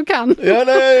kan det du kan. Ja,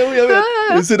 nej, jag vet.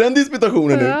 Du ser den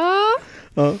disputationen nu.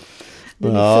 Ja.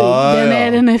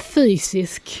 Den är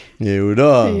fysisk.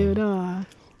 Jodå.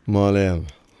 Malin,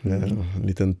 en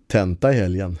liten tenta i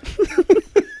helgen.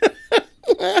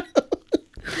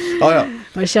 Ja.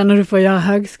 Vad känner du för att göra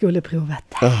högskoleprovet?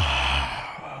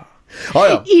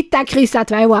 Ja. Itta kryssa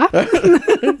 2.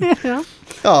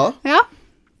 Ja.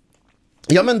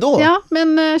 Ja, men då. Ja,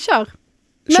 men kör.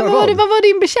 Men vad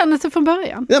var din bekännelse från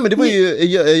början? Ja, men det var ju,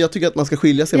 jag tycker att man ska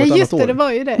skilja sig vartannat år. Ja, just det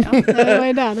var ju det. Ja. Det var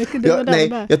ju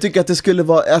där. Jag tycker att det skulle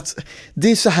vara att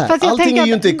det är så här. Allting är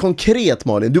ju inte konkret,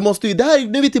 Malin. Du måste ju, nu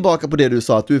är vi tillbaka på det du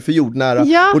sa, att du är för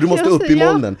jordnära och du måste upp i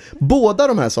molnen. Båda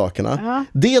de här sakerna.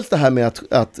 Dels det här med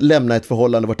att lämna ett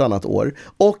förhållande vartannat år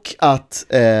och att...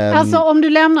 Alltså om du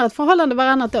lämnar ett förhållande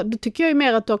varannat år, då tycker jag ju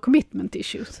mer att du har commitment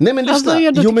issues. Nej, men lyssna.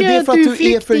 Men det är för att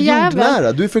du är för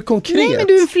jordnära. Du är för konkret. Nej, men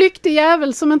du är en flyktig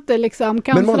jävel som inte liksom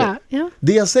kan sådär. Ja.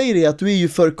 Det jag säger är att du är ju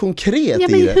för konkret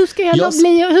men i det.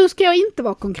 Hur ska jag inte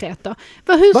vara konkret då?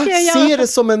 Hur ska jag göra?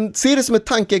 Se det som ett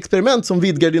tankeexperiment som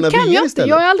vidgar dina vyer istället.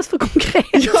 Jag är alldeles för konkret.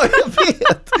 Ja, jag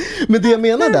vet. Men det jag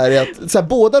menar där är att så här,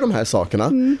 båda de här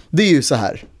sakerna, det är ju så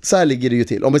här. Så här ligger det ju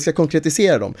till. Om vi ska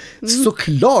konkretisera dem.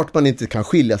 Såklart man inte kan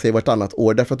skilja sig vartannat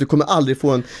år, därför att du kommer aldrig få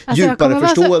en djupare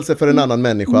förståelse för en annan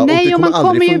människa. Nej, och det kommer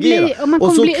aldrig fungera. Man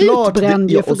kommer bli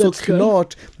utbränd. Och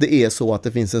såklart det är så att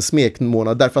det finns en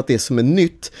smekmånad, därför att det som är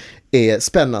nytt är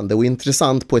spännande och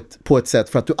intressant på ett sätt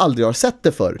för att du aldrig har sett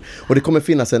det förr. Och det kommer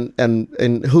finnas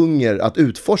en hunger att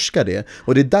utforska det.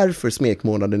 Och det är därför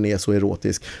smekmånaden är så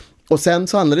erotisk. Och sen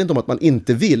så handlar det inte om att man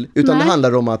inte vill, utan det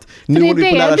handlar om att nu håller vi på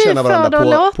att lära känna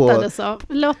varandra på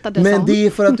men det är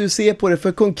för att du ser på det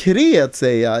för konkret,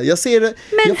 säger jag. Jag ser det.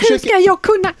 Men hur ska jag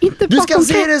kunna inte du ska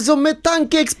se det som ett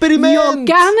tankeexperiment. Jag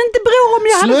kan inte, bror, om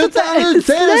jag hade fått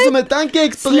se det som ett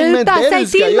tankeexperiment. Sluta säg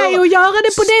till mig och göra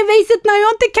det på det viset när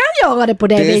jag inte kan göra det på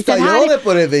det viset. Det ska göra det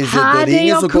på det viset. Hade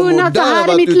jag kunnat så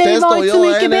hade mitt liv varit så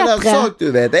mycket bättre.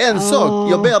 Du vet, en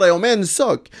sak. Jag ber dig om en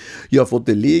sak. Jag får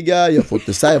inte ligga, jag får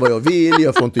inte säga vad jag vill,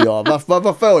 jag får inte göra.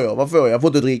 Vad får jag? Jag får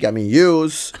inte dricka min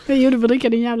juice. Du får dricka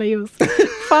din jävla juice.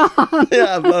 Fan.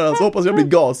 Jävlar, alltså, hoppas jag blir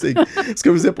gasig.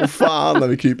 Ska vi se på fan när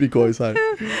vi kryper i kojs här.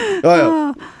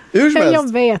 Ja. Hur som helst.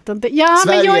 Jag vet inte. Ja,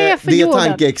 Sverige, men jag är för det är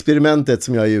tankeexperimentet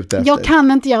som jag är ute efter. Jag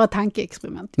kan inte göra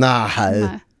tankeexperiment. Nej.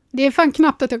 Det är fan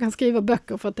knappt att jag kan skriva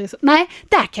böcker för att det är så. Nej,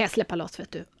 där kan jag släppa loss,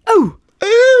 vet du.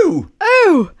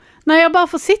 När jag bara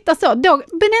får sitta så, då,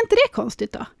 men är inte det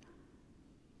konstigt då?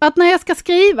 Att när jag ska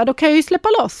skriva, då kan jag ju släppa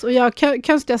loss och göra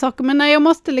konstiga saker. Men när jag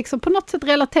måste liksom på något sätt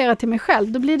relatera till mig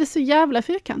själv, då blir det så jävla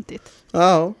fyrkantigt.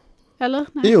 Ja. Eller?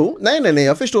 Nej. Jo, nej,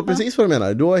 jag förstår precis vad du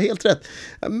menar. Du har helt rätt.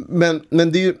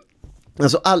 Men det är ju,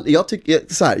 alltså jag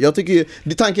tycker ju,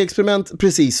 det är tankeexperiment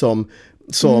precis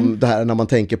som det här när man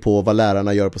tänker på vad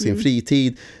lärarna gör på sin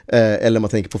fritid, eller man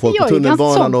tänker på folk på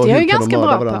tunnelbanan och hur kan de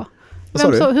mörda varandra.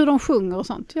 Hur de sjunger och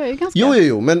sånt. Jag är ganska...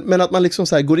 Jo, men att man liksom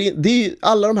så här går in, det är ju,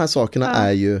 alla de här sakerna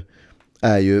är ju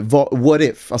what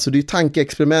if, alltså det är ju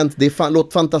tankeexperiment, det är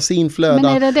låt fantasin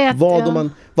flöda.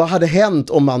 Vad hade hänt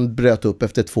om man bröt upp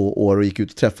efter 2 år och gick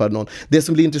ut och träffade någon? Det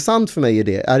som blir intressant för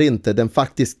mig är inte den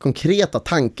faktiskt konkreta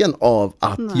tanken av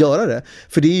att göra det.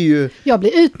 För det är ju... Jag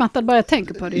blir utmattad bara jag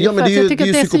tänker på det. Ja, men det är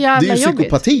ju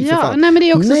psykopati för fan. Nej, men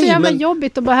det är också så jävla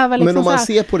jobbigt att behöva liksom, men om man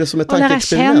ser på det som ett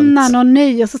tankeexperiment. Och lära känna någon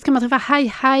ny och så ska man träffa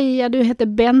hej, du heter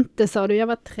Bente, sa du. Jag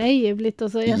var trevligt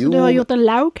och så. Du har gjort en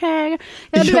lauk här.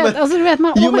 Du vet,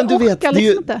 man orkar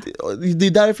liksom inte. Det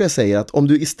är därför jag säger att om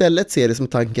du istället ser det som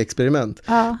ett tankeexperiment,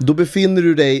 då befinner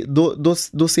du dig,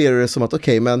 då ser du det som att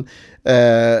okej, men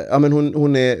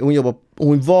hon jobbar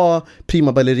hon var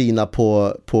prima ballerina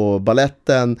på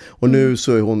balletten och nu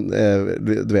så är hon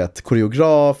du vet,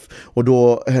 koreograf och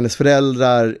då hennes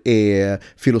föräldrar är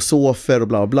filosofer och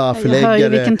bla bla, förläggare. Jag hör ju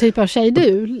vilken typ av tjej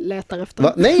du letar efter.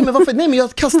 Va? Nej, men varför? Nej, men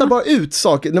jag kastar bara ut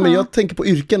saker. Nej, men jag tänker på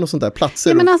yrken och sånt där,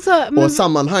 platser och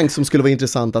sammanhang som skulle vara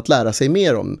intressant att lära sig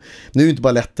mer om. Nu är ju inte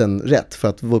balletten rätt för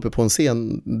att vara uppe på en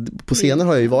scen. På scenen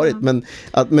har jag ju varit,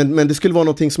 men det skulle vara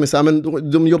någonting som är så här,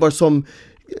 men de jobbar som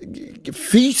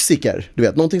fysiker, du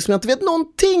vet, någonting som jag inte vet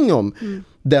någonting om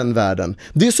den världen.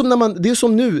 Det är som det är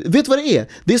som nu, vet du vad det är?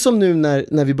 Det är som nu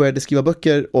när vi började skriva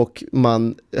böcker och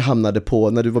man hamnade på,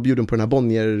 när du var bjuden på den här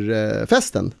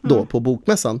Bonnierfesten då på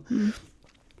bokmässan.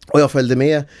 Och jag följde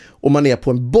med och man är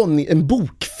på en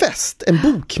bokfest, en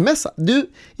bokmässa.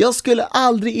 Jag skulle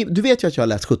aldrig, du vet ju att jag har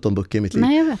läst 17 böcker i mitt liv.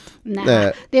 Nej, jag vet.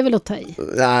 Nej, det är väl att ta i.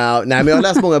 Nej, men jag har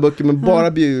läst många böcker, men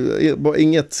bara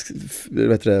inget,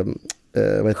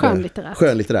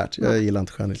 skönlitterärt. Jag gillar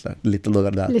inte skönlitterärt.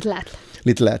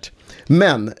 Lite lärt.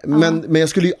 Men jag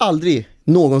skulle ju aldrig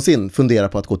någonsin fundera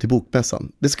på att gå till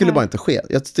bokmässan. Det skulle bara inte ske.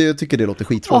 Jag tycker det låter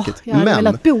skittråkigt. Jag hade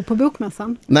velat bo på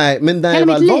bokmässan. Nej, men när jag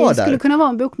väl var där. Skulle kunna vara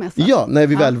en bokmässa. Ja, när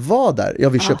vi väl var där.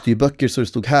 Vi köpte ju böcker så det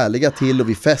stod härliga till och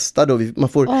vi festade och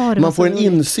man får en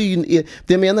insyn i,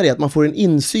 det jag menar är att man får en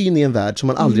insyn i en värld som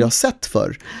man aldrig har sett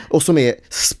för och som är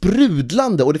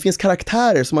sprudlande och det finns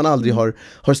karaktärer som man aldrig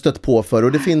har stött på för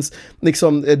och det finns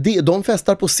liksom, de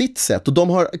festar på sitt sätt och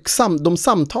de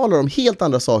samtalar om helt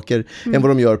andra saker än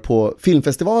vad de gör på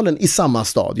filmfestivalen i samma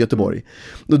stad, Göteborg.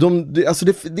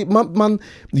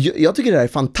 Jag tycker det här är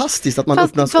fantastiskt att man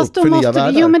öppnas upp för nya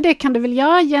världar. Jo, men det kan du väl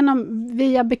göra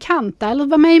via bekanta eller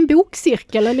vara med i en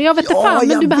bokcirkel eller jag vet inte fan,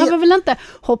 men du behöver väl inte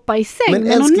hoppa i säng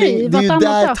med någon ny. Det är ju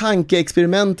där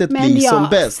tankeexperimentet blir som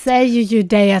bäst. Men jag säger ju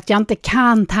det att jag inte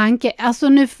kan tanke.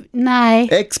 Nej.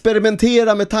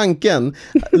 Experimentera med tanken.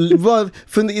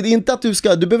 Det är inte att du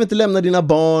behöver inte lämna dina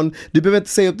barn, du behöver inte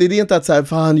säga upp det är inte att så här,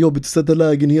 fan jobbigt att sätta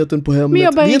lägenheten på hemmet. Men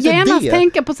jag börjar genast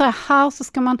tänka på så här så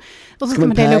ska man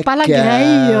dela upp alla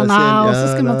grejerna och så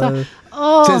ska man ta...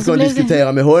 Sen ska man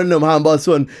diskutera med honom, han bara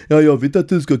sån, jag vet att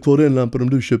du ska ha kvar den lampan om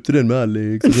du köpte den med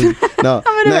Alex.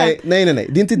 Nej, det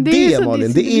är inte det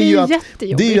Malin. Det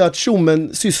är ju att tjommen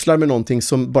sysslar med någonting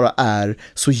som bara är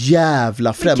så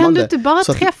jävla främmande. Kan du inte bara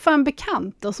träffa en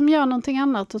bekant som gör någonting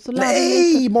annat och så lär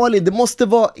Nej Malin, det måste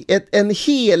vara en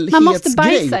helhetsgrej. Man måste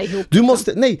bajsa ihop. Du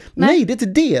måste, nej, det är inte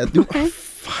det.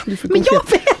 Men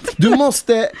jag vet.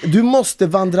 Du måste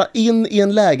vandra in i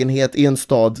en lägenhet i en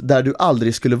stad där du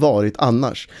aldrig skulle varit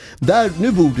annars.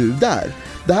 Nu bor du där.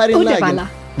 Det här är en lägenhet.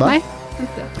 Nej,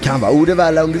 inte. Kan vara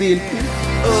Uddevalla om du vill.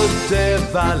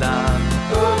 Uddevalla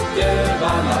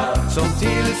som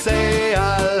till sig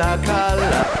alla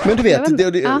kallar. Men du vet,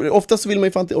 oftast vill man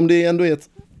ju fan, om det ändå är ett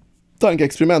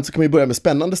tankeexperiment så kan man ju börja med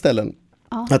spännande ställen.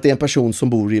 Att det är en person som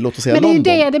bor i, låt oss säga, London. Men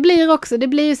det är ju det blir också. Det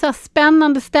blir ju så här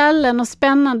spännande ställen och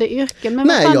spännande yrken. Men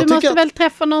du måste väl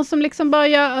träffa någon som liksom bara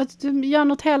gör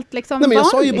något helt liksom vanligt. Jag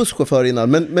sa ju busschaufför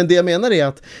innan, men det jag menar är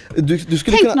att du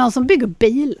skulle Tänk någon som bygger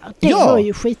bilar. Det var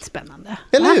ju skitspännande.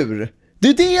 Eller hur? Det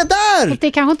är det där! Det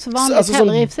är kanske inte så vanligt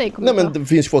heller i och för sig. Nej, men det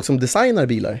finns folk som designar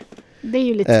bilar. Det är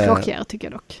ju lite tråkigare tycker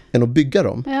jag dock. Än att bygga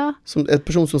dem. Ja. Som en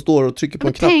person som står och trycker på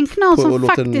en knapp. Tänk någon som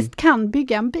faktiskt kan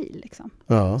bygga en bil. Liksom.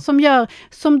 Ja.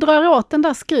 Som drar åt den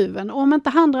där skruven. Och om inte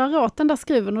han drar åt den där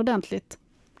skruven ordentligt,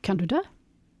 kan du dö?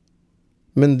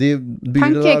 Men det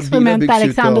tankeexperiment,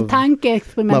 Alexander,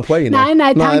 tankeexperiment.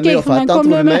 Nej, tankeexperiment kom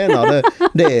nu med.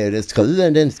 Det är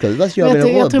skruven, den skruvas jag med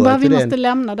en jag tror bara vi måste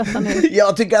lämna detta nu.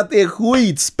 Jag tycker att det är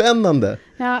skitspännande.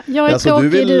 Ja, jag är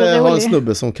tråkig, du vill ha en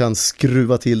snubbe som kan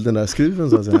skruva till den där skruven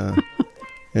så att säga.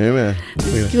 Är du med?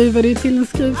 Skruvar du till en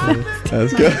skruv? Jag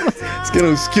ska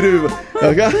nog skruva.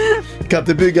 Jag kan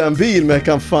inte bygga en bil, men jag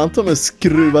kan fan ta mig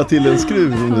skruva till en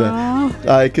skruv.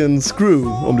 I can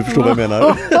screw, om du förstår vad jag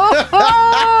menar.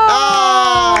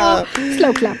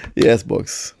 Slow clap. Yes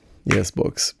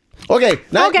box. Okej,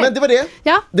 men det var det.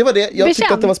 Ja. Det var det. Jag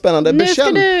tyckte att det var spännande. Nu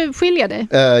ska du skilja dig.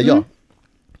 Ja.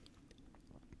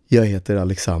 Jag heter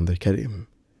Alexander Karim.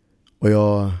 Och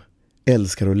jag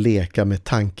älskar att leka med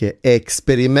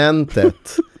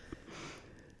tankeexperimentet.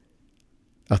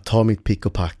 Att ta mitt pick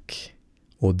och pack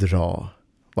och dra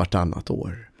vartannat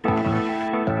år.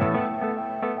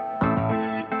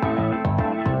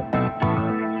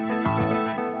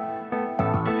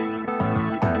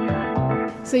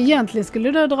 Så egentligen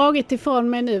skulle du ha dragit ifrån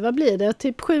mig nu. Vad blir det?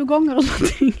 Typ 7 gånger eller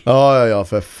någonting? Ja,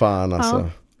 för fan alltså. Ja.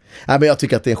 Nej, men jag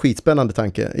tycker att det är en skitspännande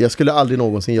tanke. Jag skulle aldrig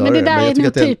någonsin göra det. Men det där är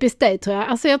nog typiskt dig, tror jag.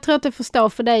 Alltså jag tror att det får stå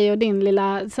för dig och din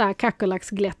lilla så här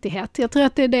kackerlacksglättighet. Jag tror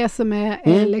att det är det som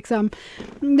är liksom...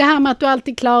 Det här med att du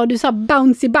alltid klarar, du så här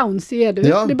bouncy är du.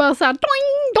 Ja. Det är bara så här doing,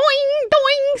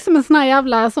 som en sån här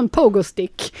jävla som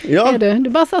pogo-stick. Ja. Du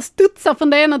bara så här studsar från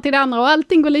det ena till det andra och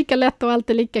allting går lika lätt och allt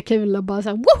är lika kul och bara så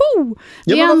här, woho!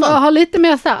 Ja, Vi men andra vad fan? har lite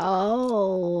mer så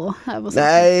här,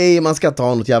 Nej, man ska inte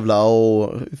ha något jävla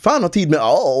fan har tid med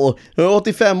du har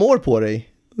 85 år på dig.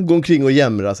 Gå omkring och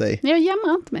jämra sig. Jag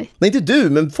jämrar inte mig. Nej, inte du,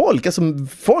 men folk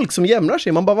som jämrar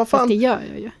sig. Man bara, vad fan? Det gör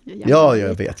jag ju. Ja,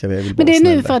 jag vet. Jag vill men det är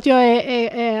snälla. nu för att jag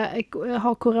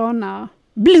har corona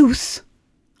blues.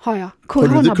 Har jag.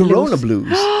 Har du corona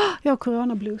blues? Jag har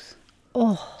corona blues.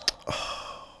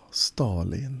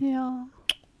 Stalin. Ja.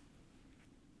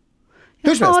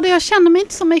 Hur som helst. Jag känner mig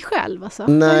inte som mig själv. Alltså.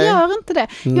 Nej. Jag gör inte det.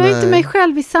 Jag är inte mig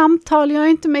själv i samtal. Jag är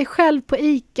inte mig själv på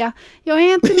ICA. Jag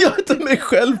är inte mig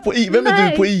själv på ICA. Vem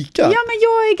är du på ICA? Ja, men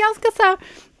jag är ganska så här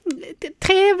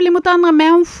trevlig mot andra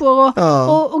människor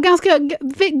och ganska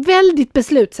väldigt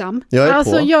beslutsam.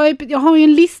 Alltså jag har ju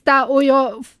en lista och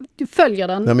jag följer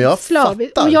den. Ja, men jag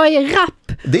slaviskt. fattar. Och jag är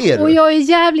rapp. Det är du. Och jag är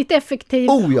jävligt effektiv.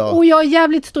 Och jag är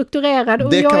jävligt strukturerad.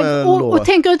 Och, och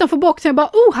tänker utanför boxen. Jag bara,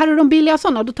 hade de billiga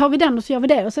sådana? Då tar vi den och så gör vi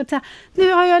det. Och så här,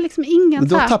 nu har jag liksom ingen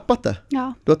du har tappat det.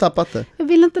 Ja. Du har tappat det. Jag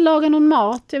vill inte laga någon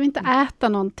mat. Jag vill inte äta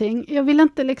någonting. Jag vill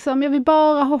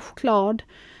bara ha choklad.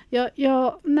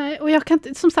 Nej, och jag kan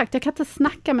inte, som sagt, jag kan inte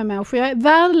snacka med människor. Jag är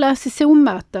värdelös i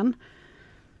Zoom-möten.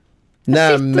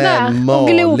 Jag sitter där och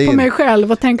glor på mig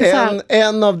själv och tänker så här.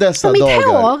 En av dessa mitt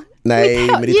dagar. Hår, nej,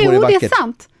 mitt hår, men ditt hår är vackert. det är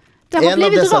sant. Det har en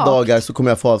av dessa rakt. dagar så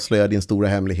kommer jag få avslöja din stora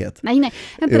hemlighet. Nej,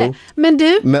 inte det. Men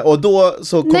du. Och då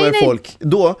så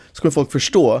kommer folk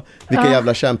förstå vilka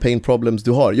jävla champagne problems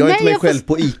du har. Jag är inte mig själv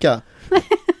på ICA.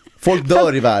 Folk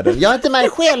dör i världen. Jag är inte mig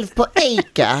själv på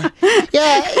ICA. Det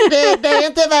är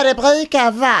inte vad det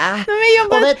brukar vara.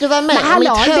 Och vet du vad med? Mitt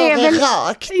hår är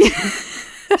rakt.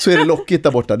 Så är det lockigt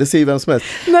där borta. Det ser ju vem som helst.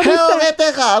 Håret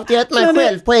är rakt. Jag är inte mig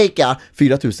själv på ICA.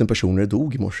 4 000 personer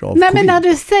dog i morse av covid. Men när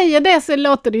du säger det så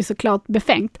låter det ju såklart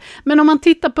befängt. Men om man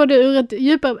tittar på det ur ett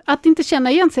djupare... Att inte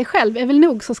känna igen sig själv är väl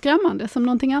nog så skrämmande som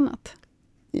någonting annat.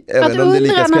 Jag vet inte om det är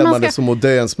lika skrämmande som att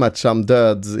dö en smärtsam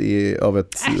död av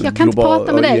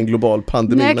en global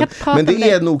pandemi. Men det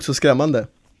är nog så skrämmande.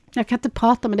 Jag kan inte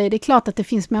prata med dig. Det är klart att det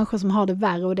finns människor som har det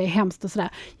värre och det är hemskt och sådär.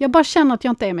 Jag bara känner att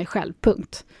jag inte är mig själv,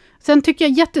 punkt. Sen tycker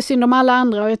jag jättesynd om alla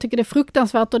andra och jag tycker det är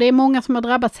fruktansvärt och det är många som har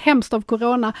drabbats hemskt av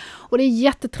corona och det är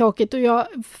jättetråkigt och jag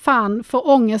får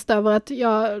ångest över att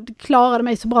jag klarade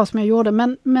mig så bra som jag gjorde.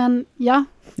 Men ja.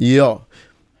 Ja.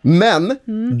 Men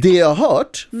det jag har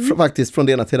hört faktiskt från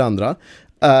det ena till det andra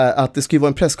är att det ska ju vara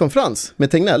en presskonferens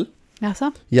med Tegnell.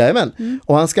 Jaså? Jajamän.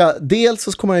 Och han ska, dels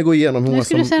så kommer han gå igenom hur många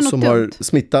som har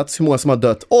smittats, hur många som har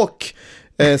dött och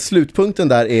slutpunkten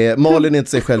där är Malin är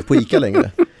inte sig själv på ICA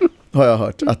längre. Har jag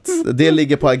hört. Att det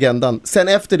ligger på agendan. Sen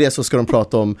efter det så ska de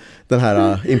prata om den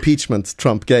här impeachment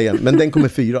Trump-grejen. Men den kommer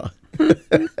 4.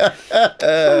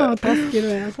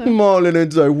 Malin är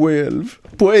inte sig själv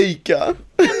på ICA.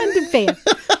 Ja, men du vet.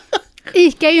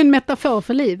 ICA är ju en metafor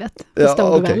för livet.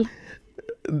 Förstår du väl?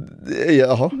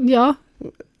 Jaha. Ja.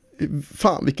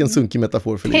 Fan, vilken sunkig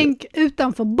metafor för livet. Tänk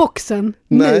utanför boxen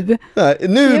nu. Nej,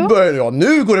 nu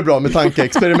går det bra med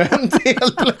tankeexperiment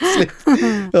helt plötsligt.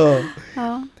 Ja.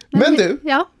 Men du,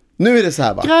 nu är det så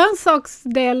här, va?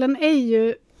 Grönsaksdelen är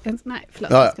ju... Nej,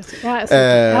 förlåt.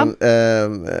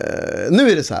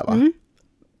 Nu är det så här, va?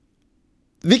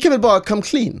 Vi kan väl bara come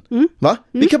clean, va?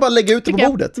 Vi kan bara lägga ut det på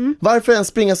bordet. Varför ens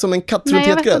springa som en katt runt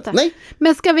ett gröt? Nej.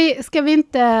 Men ska vi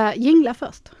inte jingla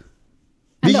först?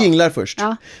 Vi jinglar först.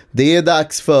 Ja. Det är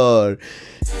dags för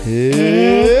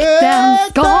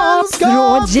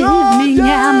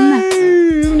Äktenskapsrådgivningen.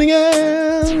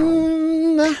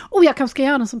 Jag kanske ska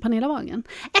göra den som Pernilla Wahlgren.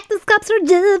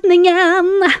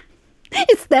 Äktenskapsrådgivningen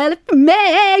istället för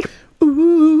mig.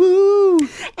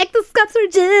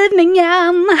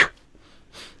 Äktenskapsrådgivningen.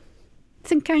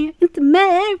 Sen kan jag inte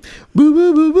mer.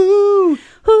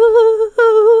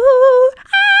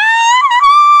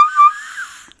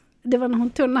 Det var när hon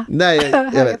tunna. Nej,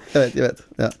 jag vet.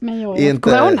 Ja. Men jag är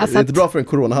inte bra för en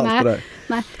coronahals på det här.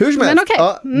 Nej. Hur som helst.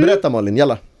 Berätta Malin,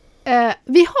 jalla.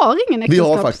 Vi har ingen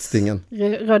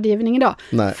äktenskapsrådgivning idag.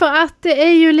 Nej. För att det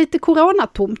är ju lite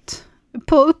coronatomt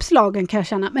på uppslagen kan jag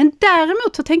känna. Men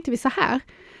däremot så tänkte vi så här.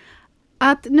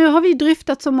 Att nu har vi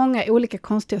dryftat så många olika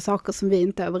konstiga saker som vi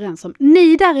inte är överens om.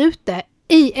 Ni där ute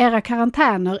i era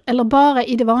karantäner eller bara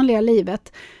i det vanliga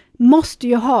livet måste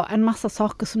ju ha en massa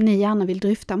saker som ni gärna vill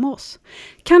dryfta med oss.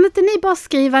 Kan inte ni bara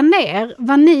skriva ner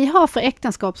vad ni har för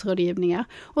äktenskapsrådgivningar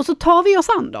och så tar vi oss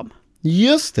an dem?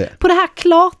 Just det. På det här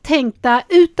klartänkta,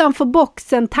 utanför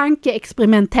boxen,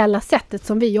 tankeexperimentella sättet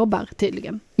som vi jobbar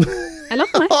tydligen. Eller?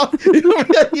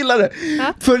 Jag gillar det.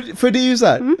 Ja. För det är ju så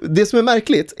här, det som är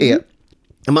märkligt är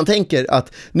Man tänker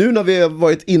att nu när vi har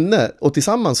varit inne och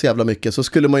tillsammans så jävla mycket så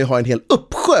skulle man ju ha en hel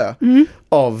uppsjö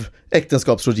av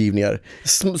äktenskapsrådgivningar.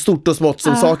 Stort och smått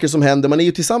som saker som händer. Man är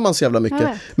ju tillsammans så jävla mycket.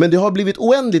 Men det har blivit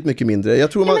oändligt mycket mindre.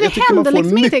 Jag tror jag tycker man får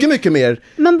liksom mycket mer.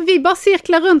 Men vi bara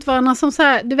cirklar runt varandra som så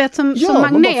här, du vet som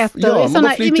magneter i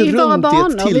våra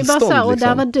banor. Vi bara så här, och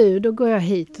där var du, då går jag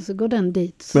hit och så går den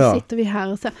dit. Så sitter vi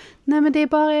här och så här. Nej men det är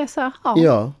bara så här,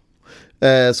 Ja.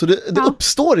 Så det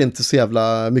uppstår inte så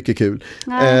jävla mycket kul.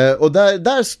 Och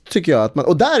där tycker jag att man,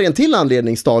 och där är en till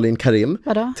anledning, Stalin Karim,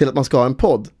 till att man ska ha en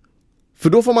podd. För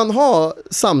då får man ha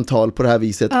samtal på det här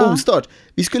viset ostört.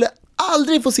 Vi skulle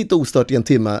aldrig få sitta ostört i en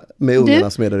timme med ungarna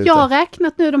som är där ute. Jag har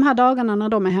räknat nu de här dagarna när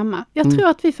de är hemma. Jag tror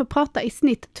att vi får prata i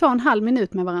snitt 2,5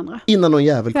 minut med varandra. Innan någon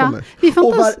jävel kommer.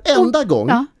 Och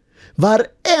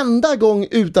varenda gång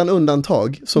utan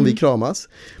undantag som vi kramas.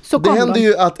 Det händer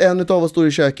ju att en av oss står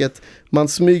i köket, man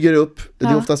smyger upp, det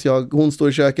är oftast hon står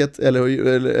i köket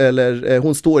eller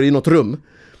hon står i något rum.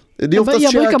 Det är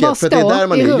oftast köket, för det är där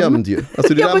man är gömd ju.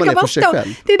 Alltså det är där man är för sig själv.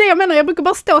 Det är det jag menar, jag brukar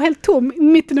bara stå helt tom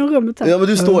mitt i rummet. Ja, men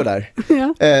du står där.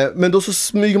 Men då så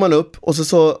smyger man upp och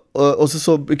så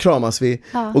kramas vi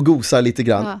och gosar lite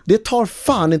grann. Det tar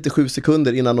fan inte 7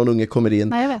 sekunder innan någon unge kommer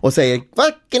in och säger,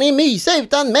 vad kan ni mysa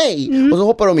utan mig? Och så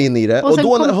hoppar de in i det. Och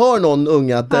då hör någon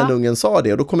unge att den ungen sa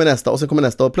det. Och då kommer nästa och sen kommer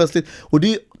nästa och plötsligt. Och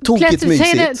det är tokigt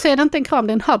mysigt. Så är det inte en kram,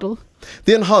 det är en huddle.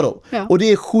 Det är en huddle. Och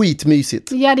det är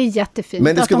skitmysigt. Ja, det är jättefint.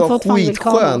 Men det ska vara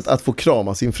skitskönt att få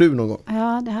krama sin fru någon gång.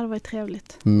 Ja, det hade varit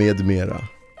trevligt. Med mera.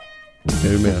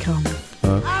 Är du med?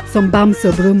 Som Bamse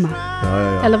och Brumma.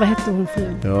 Ja. Eller vad hette hon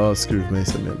frun? Ja,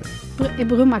 Skruvmejseln med mig. Är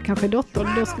Brumma kanske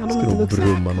dotter? Då ska de inte vuxna.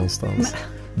 Brumma någonstans.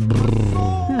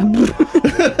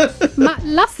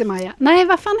 Lasse-Maja. Nej,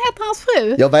 vad fan heter hans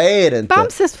fru? Ja, vad är det inte?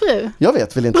 Bamses fru. Jag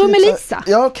vet väl inte. Brummelisa.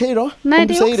 Ja, okej då. Nej,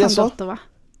 det är också en dotter, va?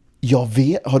 Jag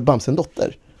vet. Har Bamse en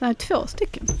dotter? Nej, 2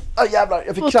 stycken. Jävlar,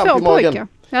 jag fick kramp i magen.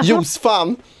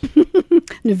 Josfan.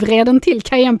 Nu vred den till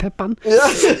cayennepeppan.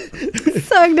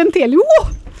 Sög den till.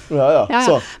 Ja.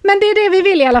 Så. Men det är det vi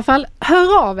vill i alla fall.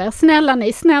 Hör av er, snälla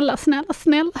ni. Snälla.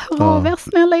 Hör av er,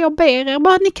 snälla, jag ber er.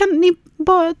 Bara, ni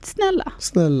bara, snälla.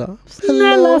 Snälla.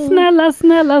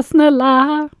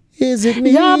 Is it me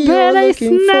jag ber dig,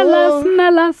 snälla.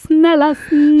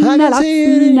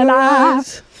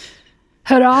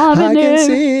 Hör av er nu. I can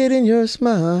see it in your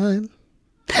smile.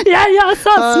 Ja, jag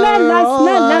sa snälla.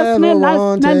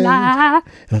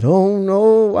 I don't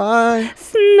know why.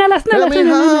 Snälla. Tell me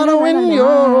how to win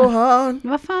your heart.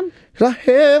 Vad fan? I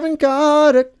haven't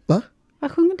got it. Va?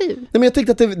 Vad sjunger du? Nej, men jag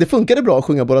tyckte att det funkade bra att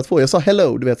sjunga båda två. Jag sa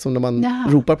hello, du vet, som när man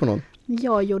ropar på någon.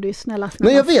 Jag gjorde ju snälla.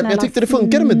 Nej, jag vet, men jag tyckte det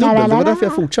funkade med dubbel. Det var därför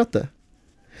jag fortsatte.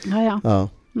 Ja.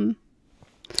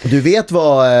 Du vet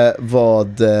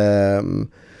vad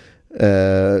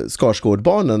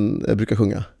Skarsgårdbarnen brukar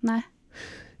sjunga? Nej.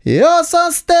 Jag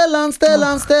sa Stellan.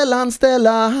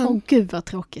 Åh, gud vad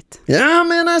tråkigt. Jag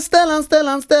menar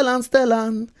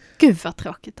Stellan. Gud vad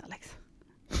tråkigt, Alex.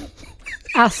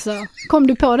 Alltså, kom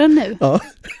du på den nu? Ja.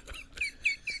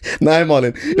 Nej,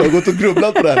 Malin, jag har gått och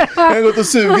grubblat på den. Jag har gått och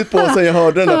sugit på sen jag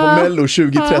hörde den där på Mello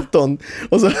 2013.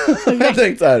 Och så har jag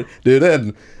tänkt så här, det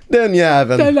är den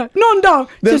jäveln. Någon dag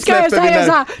så ska jag säga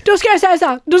så här. Då ska jag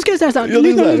säga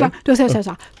så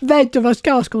här. Vet du vad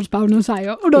Skarsgårdsbarnen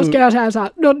säger? Och då ska jag säga så här.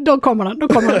 Då kommer den.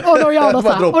 Och då gör det så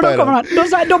här. Och då kommer den.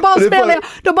 Då bara spelar jag.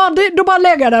 Då bara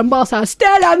lägger jag den bara så här.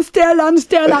 Stellan.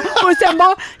 Och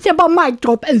sen bara mic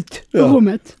drop ut ur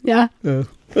rummet. Ja.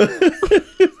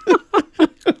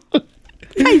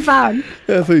 Fy fan.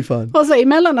 Ja, fy fan. Och så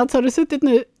emellanåt så har du suttit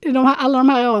nu i alla de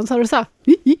här åren så har du så här.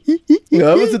 Jag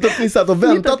har suttit och fnissat och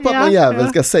väntat på att någon jävel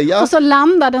ska säga. Och så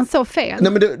landar den så fel.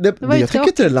 Nej, men jag tycker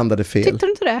inte det landade fel. Tyckte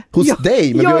du inte det? Hos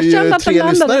dig, men vi har ju 3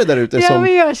 lyssnare där ute som...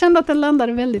 men jag kände att den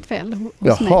landade väldigt fel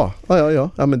hos mig.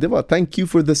 Ja, men det var thank you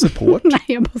for the support. Nej,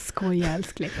 jag bara skojar,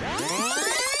 älskling.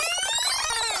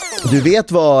 Du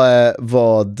vet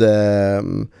vad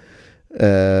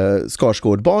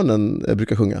Skarsgårdbarnen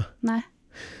brukar sjunga? Nej.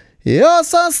 Jag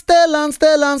sa Stellan.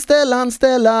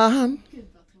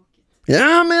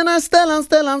 Jag menar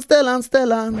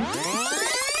Stellan.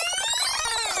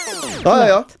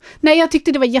 Ja. Nej, jag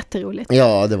tyckte det var jätteroligt.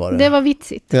 Ja, det var det. Det var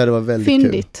vitsigt. Ja, det var väldigt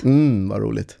fyndigt. Kul. Vad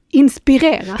roligt.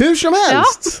 Inspirerat. Hur som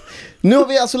helst. Nu har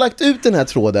vi alltså lagt ut den här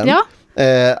tråden. Ja.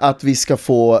 Att vi ska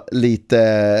få lite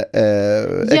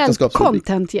äktenskapsråd.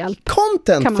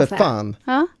 Content för fan.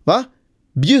 Ja. Va?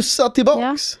 Bjussa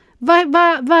tillbaks. Ja.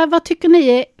 Vad tycker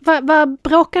ni? Vad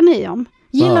bråkar ni om?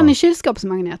 Gillar ni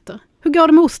kylskåpsmagneter? Hur går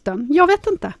det med osten? Jag vet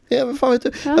inte. Ja, vad fan vet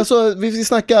du? Ja. Alltså, vi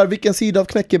snackar vilken sida av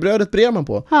knäckebrödet brer man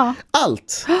på. Ja.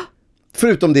 Allt.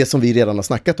 Förutom det som vi redan har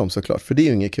snackat om såklart, för det är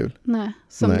ju inget kul. Nej,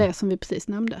 det som vi precis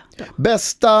nämnde. Då.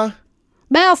 Bästa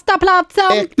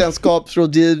platsen!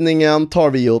 Äktenskapsrådgivningen tar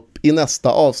vi upp i nästa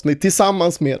avsnitt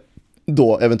tillsammans med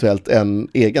då eventuellt en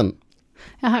egen.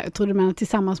 Jaha, jag trodde man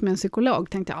tillsammans med en psykolog.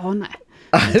 Tänkte jag, nej.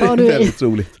 Det är väldigt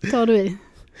roligt. Tar du i.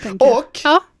 Och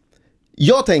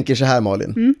jag tänker så här,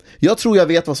 Malin. Jag tror jag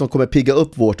vet vad som kommer pigga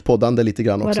upp vårt poddande lite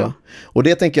grann också. Vadå? Och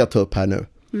det tänker jag ta upp här nu.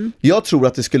 Jag tror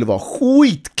att det skulle vara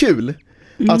skitkul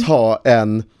att ha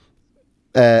en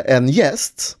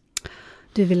gäst.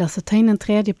 Du vill alltså ta in en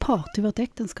tredje part i vårt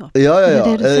äktenskap? Ja.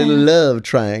 Love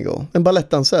triangle. En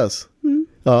ballettdansös.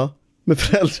 Ja, med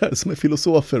föräldrar som är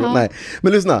filosofer. Ja. Nej,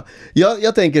 men lyssna.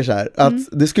 Jag tänker så här, att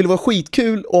det skulle vara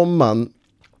skitkul om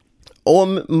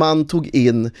man tog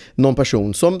in någon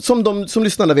person som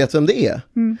lyssnarna vet vem det är.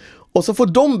 Och så får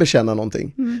de bekänna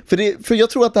någonting. För jag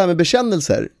tror att det här med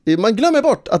bekännelser, man glömmer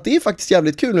bort att det är faktiskt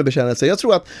jävligt kul med bekännelser. Jag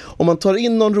tror att om man tar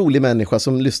in någon rolig människa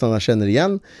som lyssnarna känner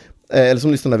igen, eller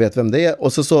som lyssnarna vet vem det är,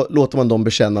 och så låter man dem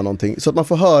bekänna någonting, så att man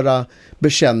får höra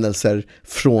bekännelser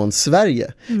från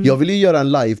Sverige. Jag ville ju göra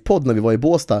en livepodd när vi var i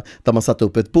Båstad, där man satte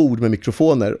upp ett bord med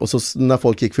mikrofoner, och så när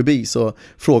folk gick förbi så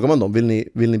frågar man dem,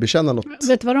 vill ni bekänna något?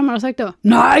 Vet du vad de har sagt då?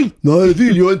 Nej, det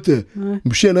vill jag inte.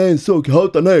 Bekänna en sak,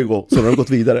 hata negro. Så har de gått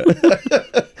vidare.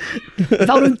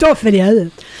 Var du inte för det?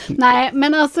 Nej,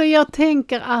 men alltså jag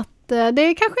tänker att det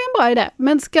är kanske en bra idé.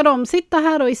 Men ska de sitta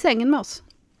här då i sängen med oss?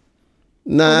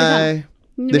 Nej,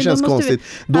 det känns konstigt.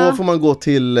 Då får man gå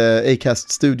till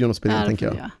Acast-studion och spela in, tänker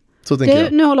jag. Så tänker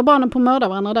jag. Nu håller barnen på att mörda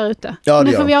varandra där ute. Ja,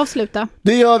 nu får vi avsluta.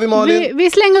 Det gör vi, Malin.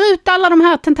 Vi slänger ut alla de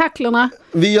här tentaklerna.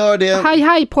 Vi gör det.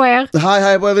 Hej på er.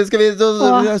 Hej på er.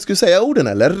 Ska vi säga orden,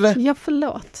 eller? Ja,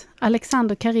 förlåt.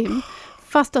 Alexander Karim.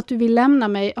 Fast att du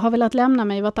har velat lämna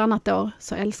mig vartannat år,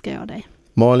 så älskar jag dig.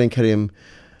 Malin Karim,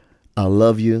 I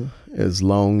love you as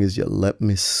long as you let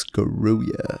me screw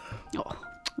you.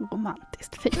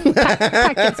 Romantiskt fint.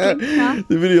 Tack älskling. Ja.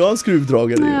 Du vill ju ha en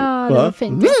skruvdragare. Ja, det var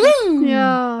fint.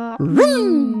 Ja.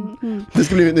 Det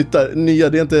ska bli nya,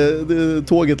 det är inte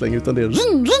tåget längre, utan det är ja.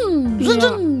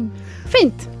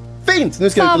 Fint. Nu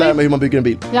ska jag lära mig hur man bygger en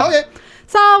bil. Ja. Okej.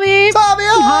 Savi.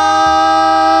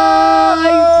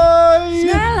 Hej!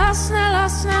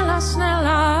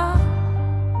 Snälla.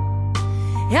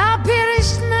 Jag ber dig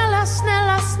snälla.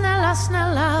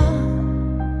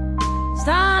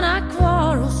 Stanna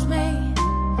kvar hos mig,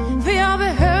 för jag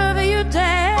behöver ju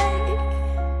dig.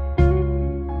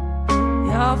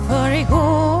 Jag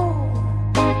förrgår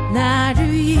när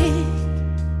du gick,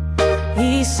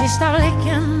 i sista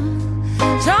blicken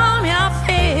som jag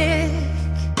fick.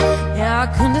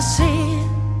 Jag kunde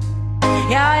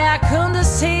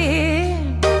se,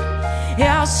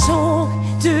 jag såg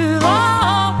du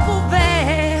var på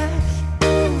väg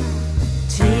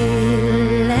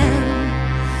till en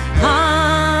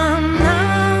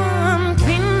annan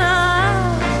kvinna.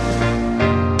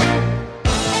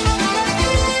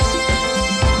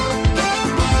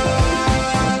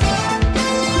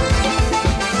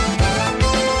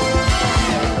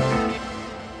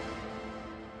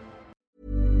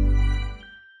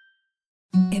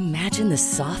 Imagine the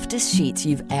softest sheets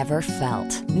you've ever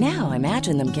felt. Now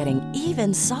imagine them getting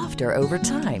even softer over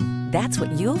time. That's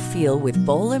what you'll feel with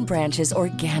Boll & Branch's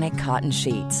organic cotton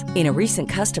sheets. In a recent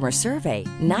customer survey,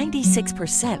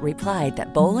 96% replied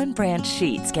that Boll & Branch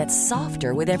sheets get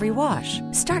softer with every wash.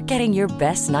 Start getting your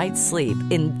best night's sleep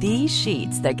in these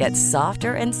sheets that get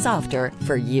softer and softer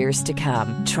for years to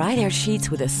come. Try their sheets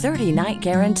with a 30-night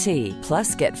guarantee.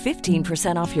 Plus, get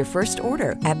 15% off your first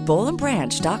order at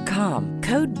bollandbranch.com.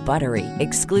 Code BUTTERY.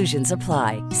 Exclusions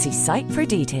apply. See site for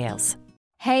details.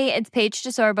 Hey, it's Paige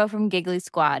DeSorbo from Giggly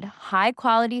Squad. High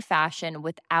quality fashion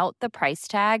without the price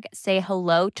tag. Say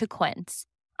hello to Quince.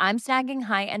 I'm snagging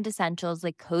high-end essentials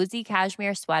like cozy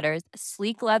cashmere sweaters,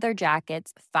 sleek leather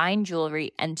jackets, fine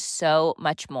jewelry, and so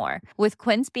much more. With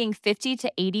Quince being 50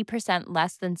 to 80%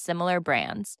 less than similar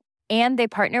brands. And they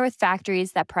partner with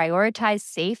factories that prioritize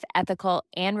safe, ethical,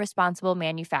 and responsible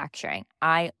manufacturing.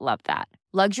 I love that.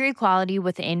 Luxury quality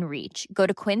within reach. Go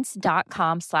to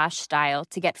quince.com/style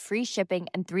to get free shipping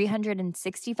and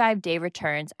 365-day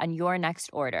returns on your next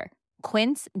order.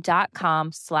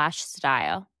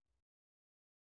 Quince.com/style.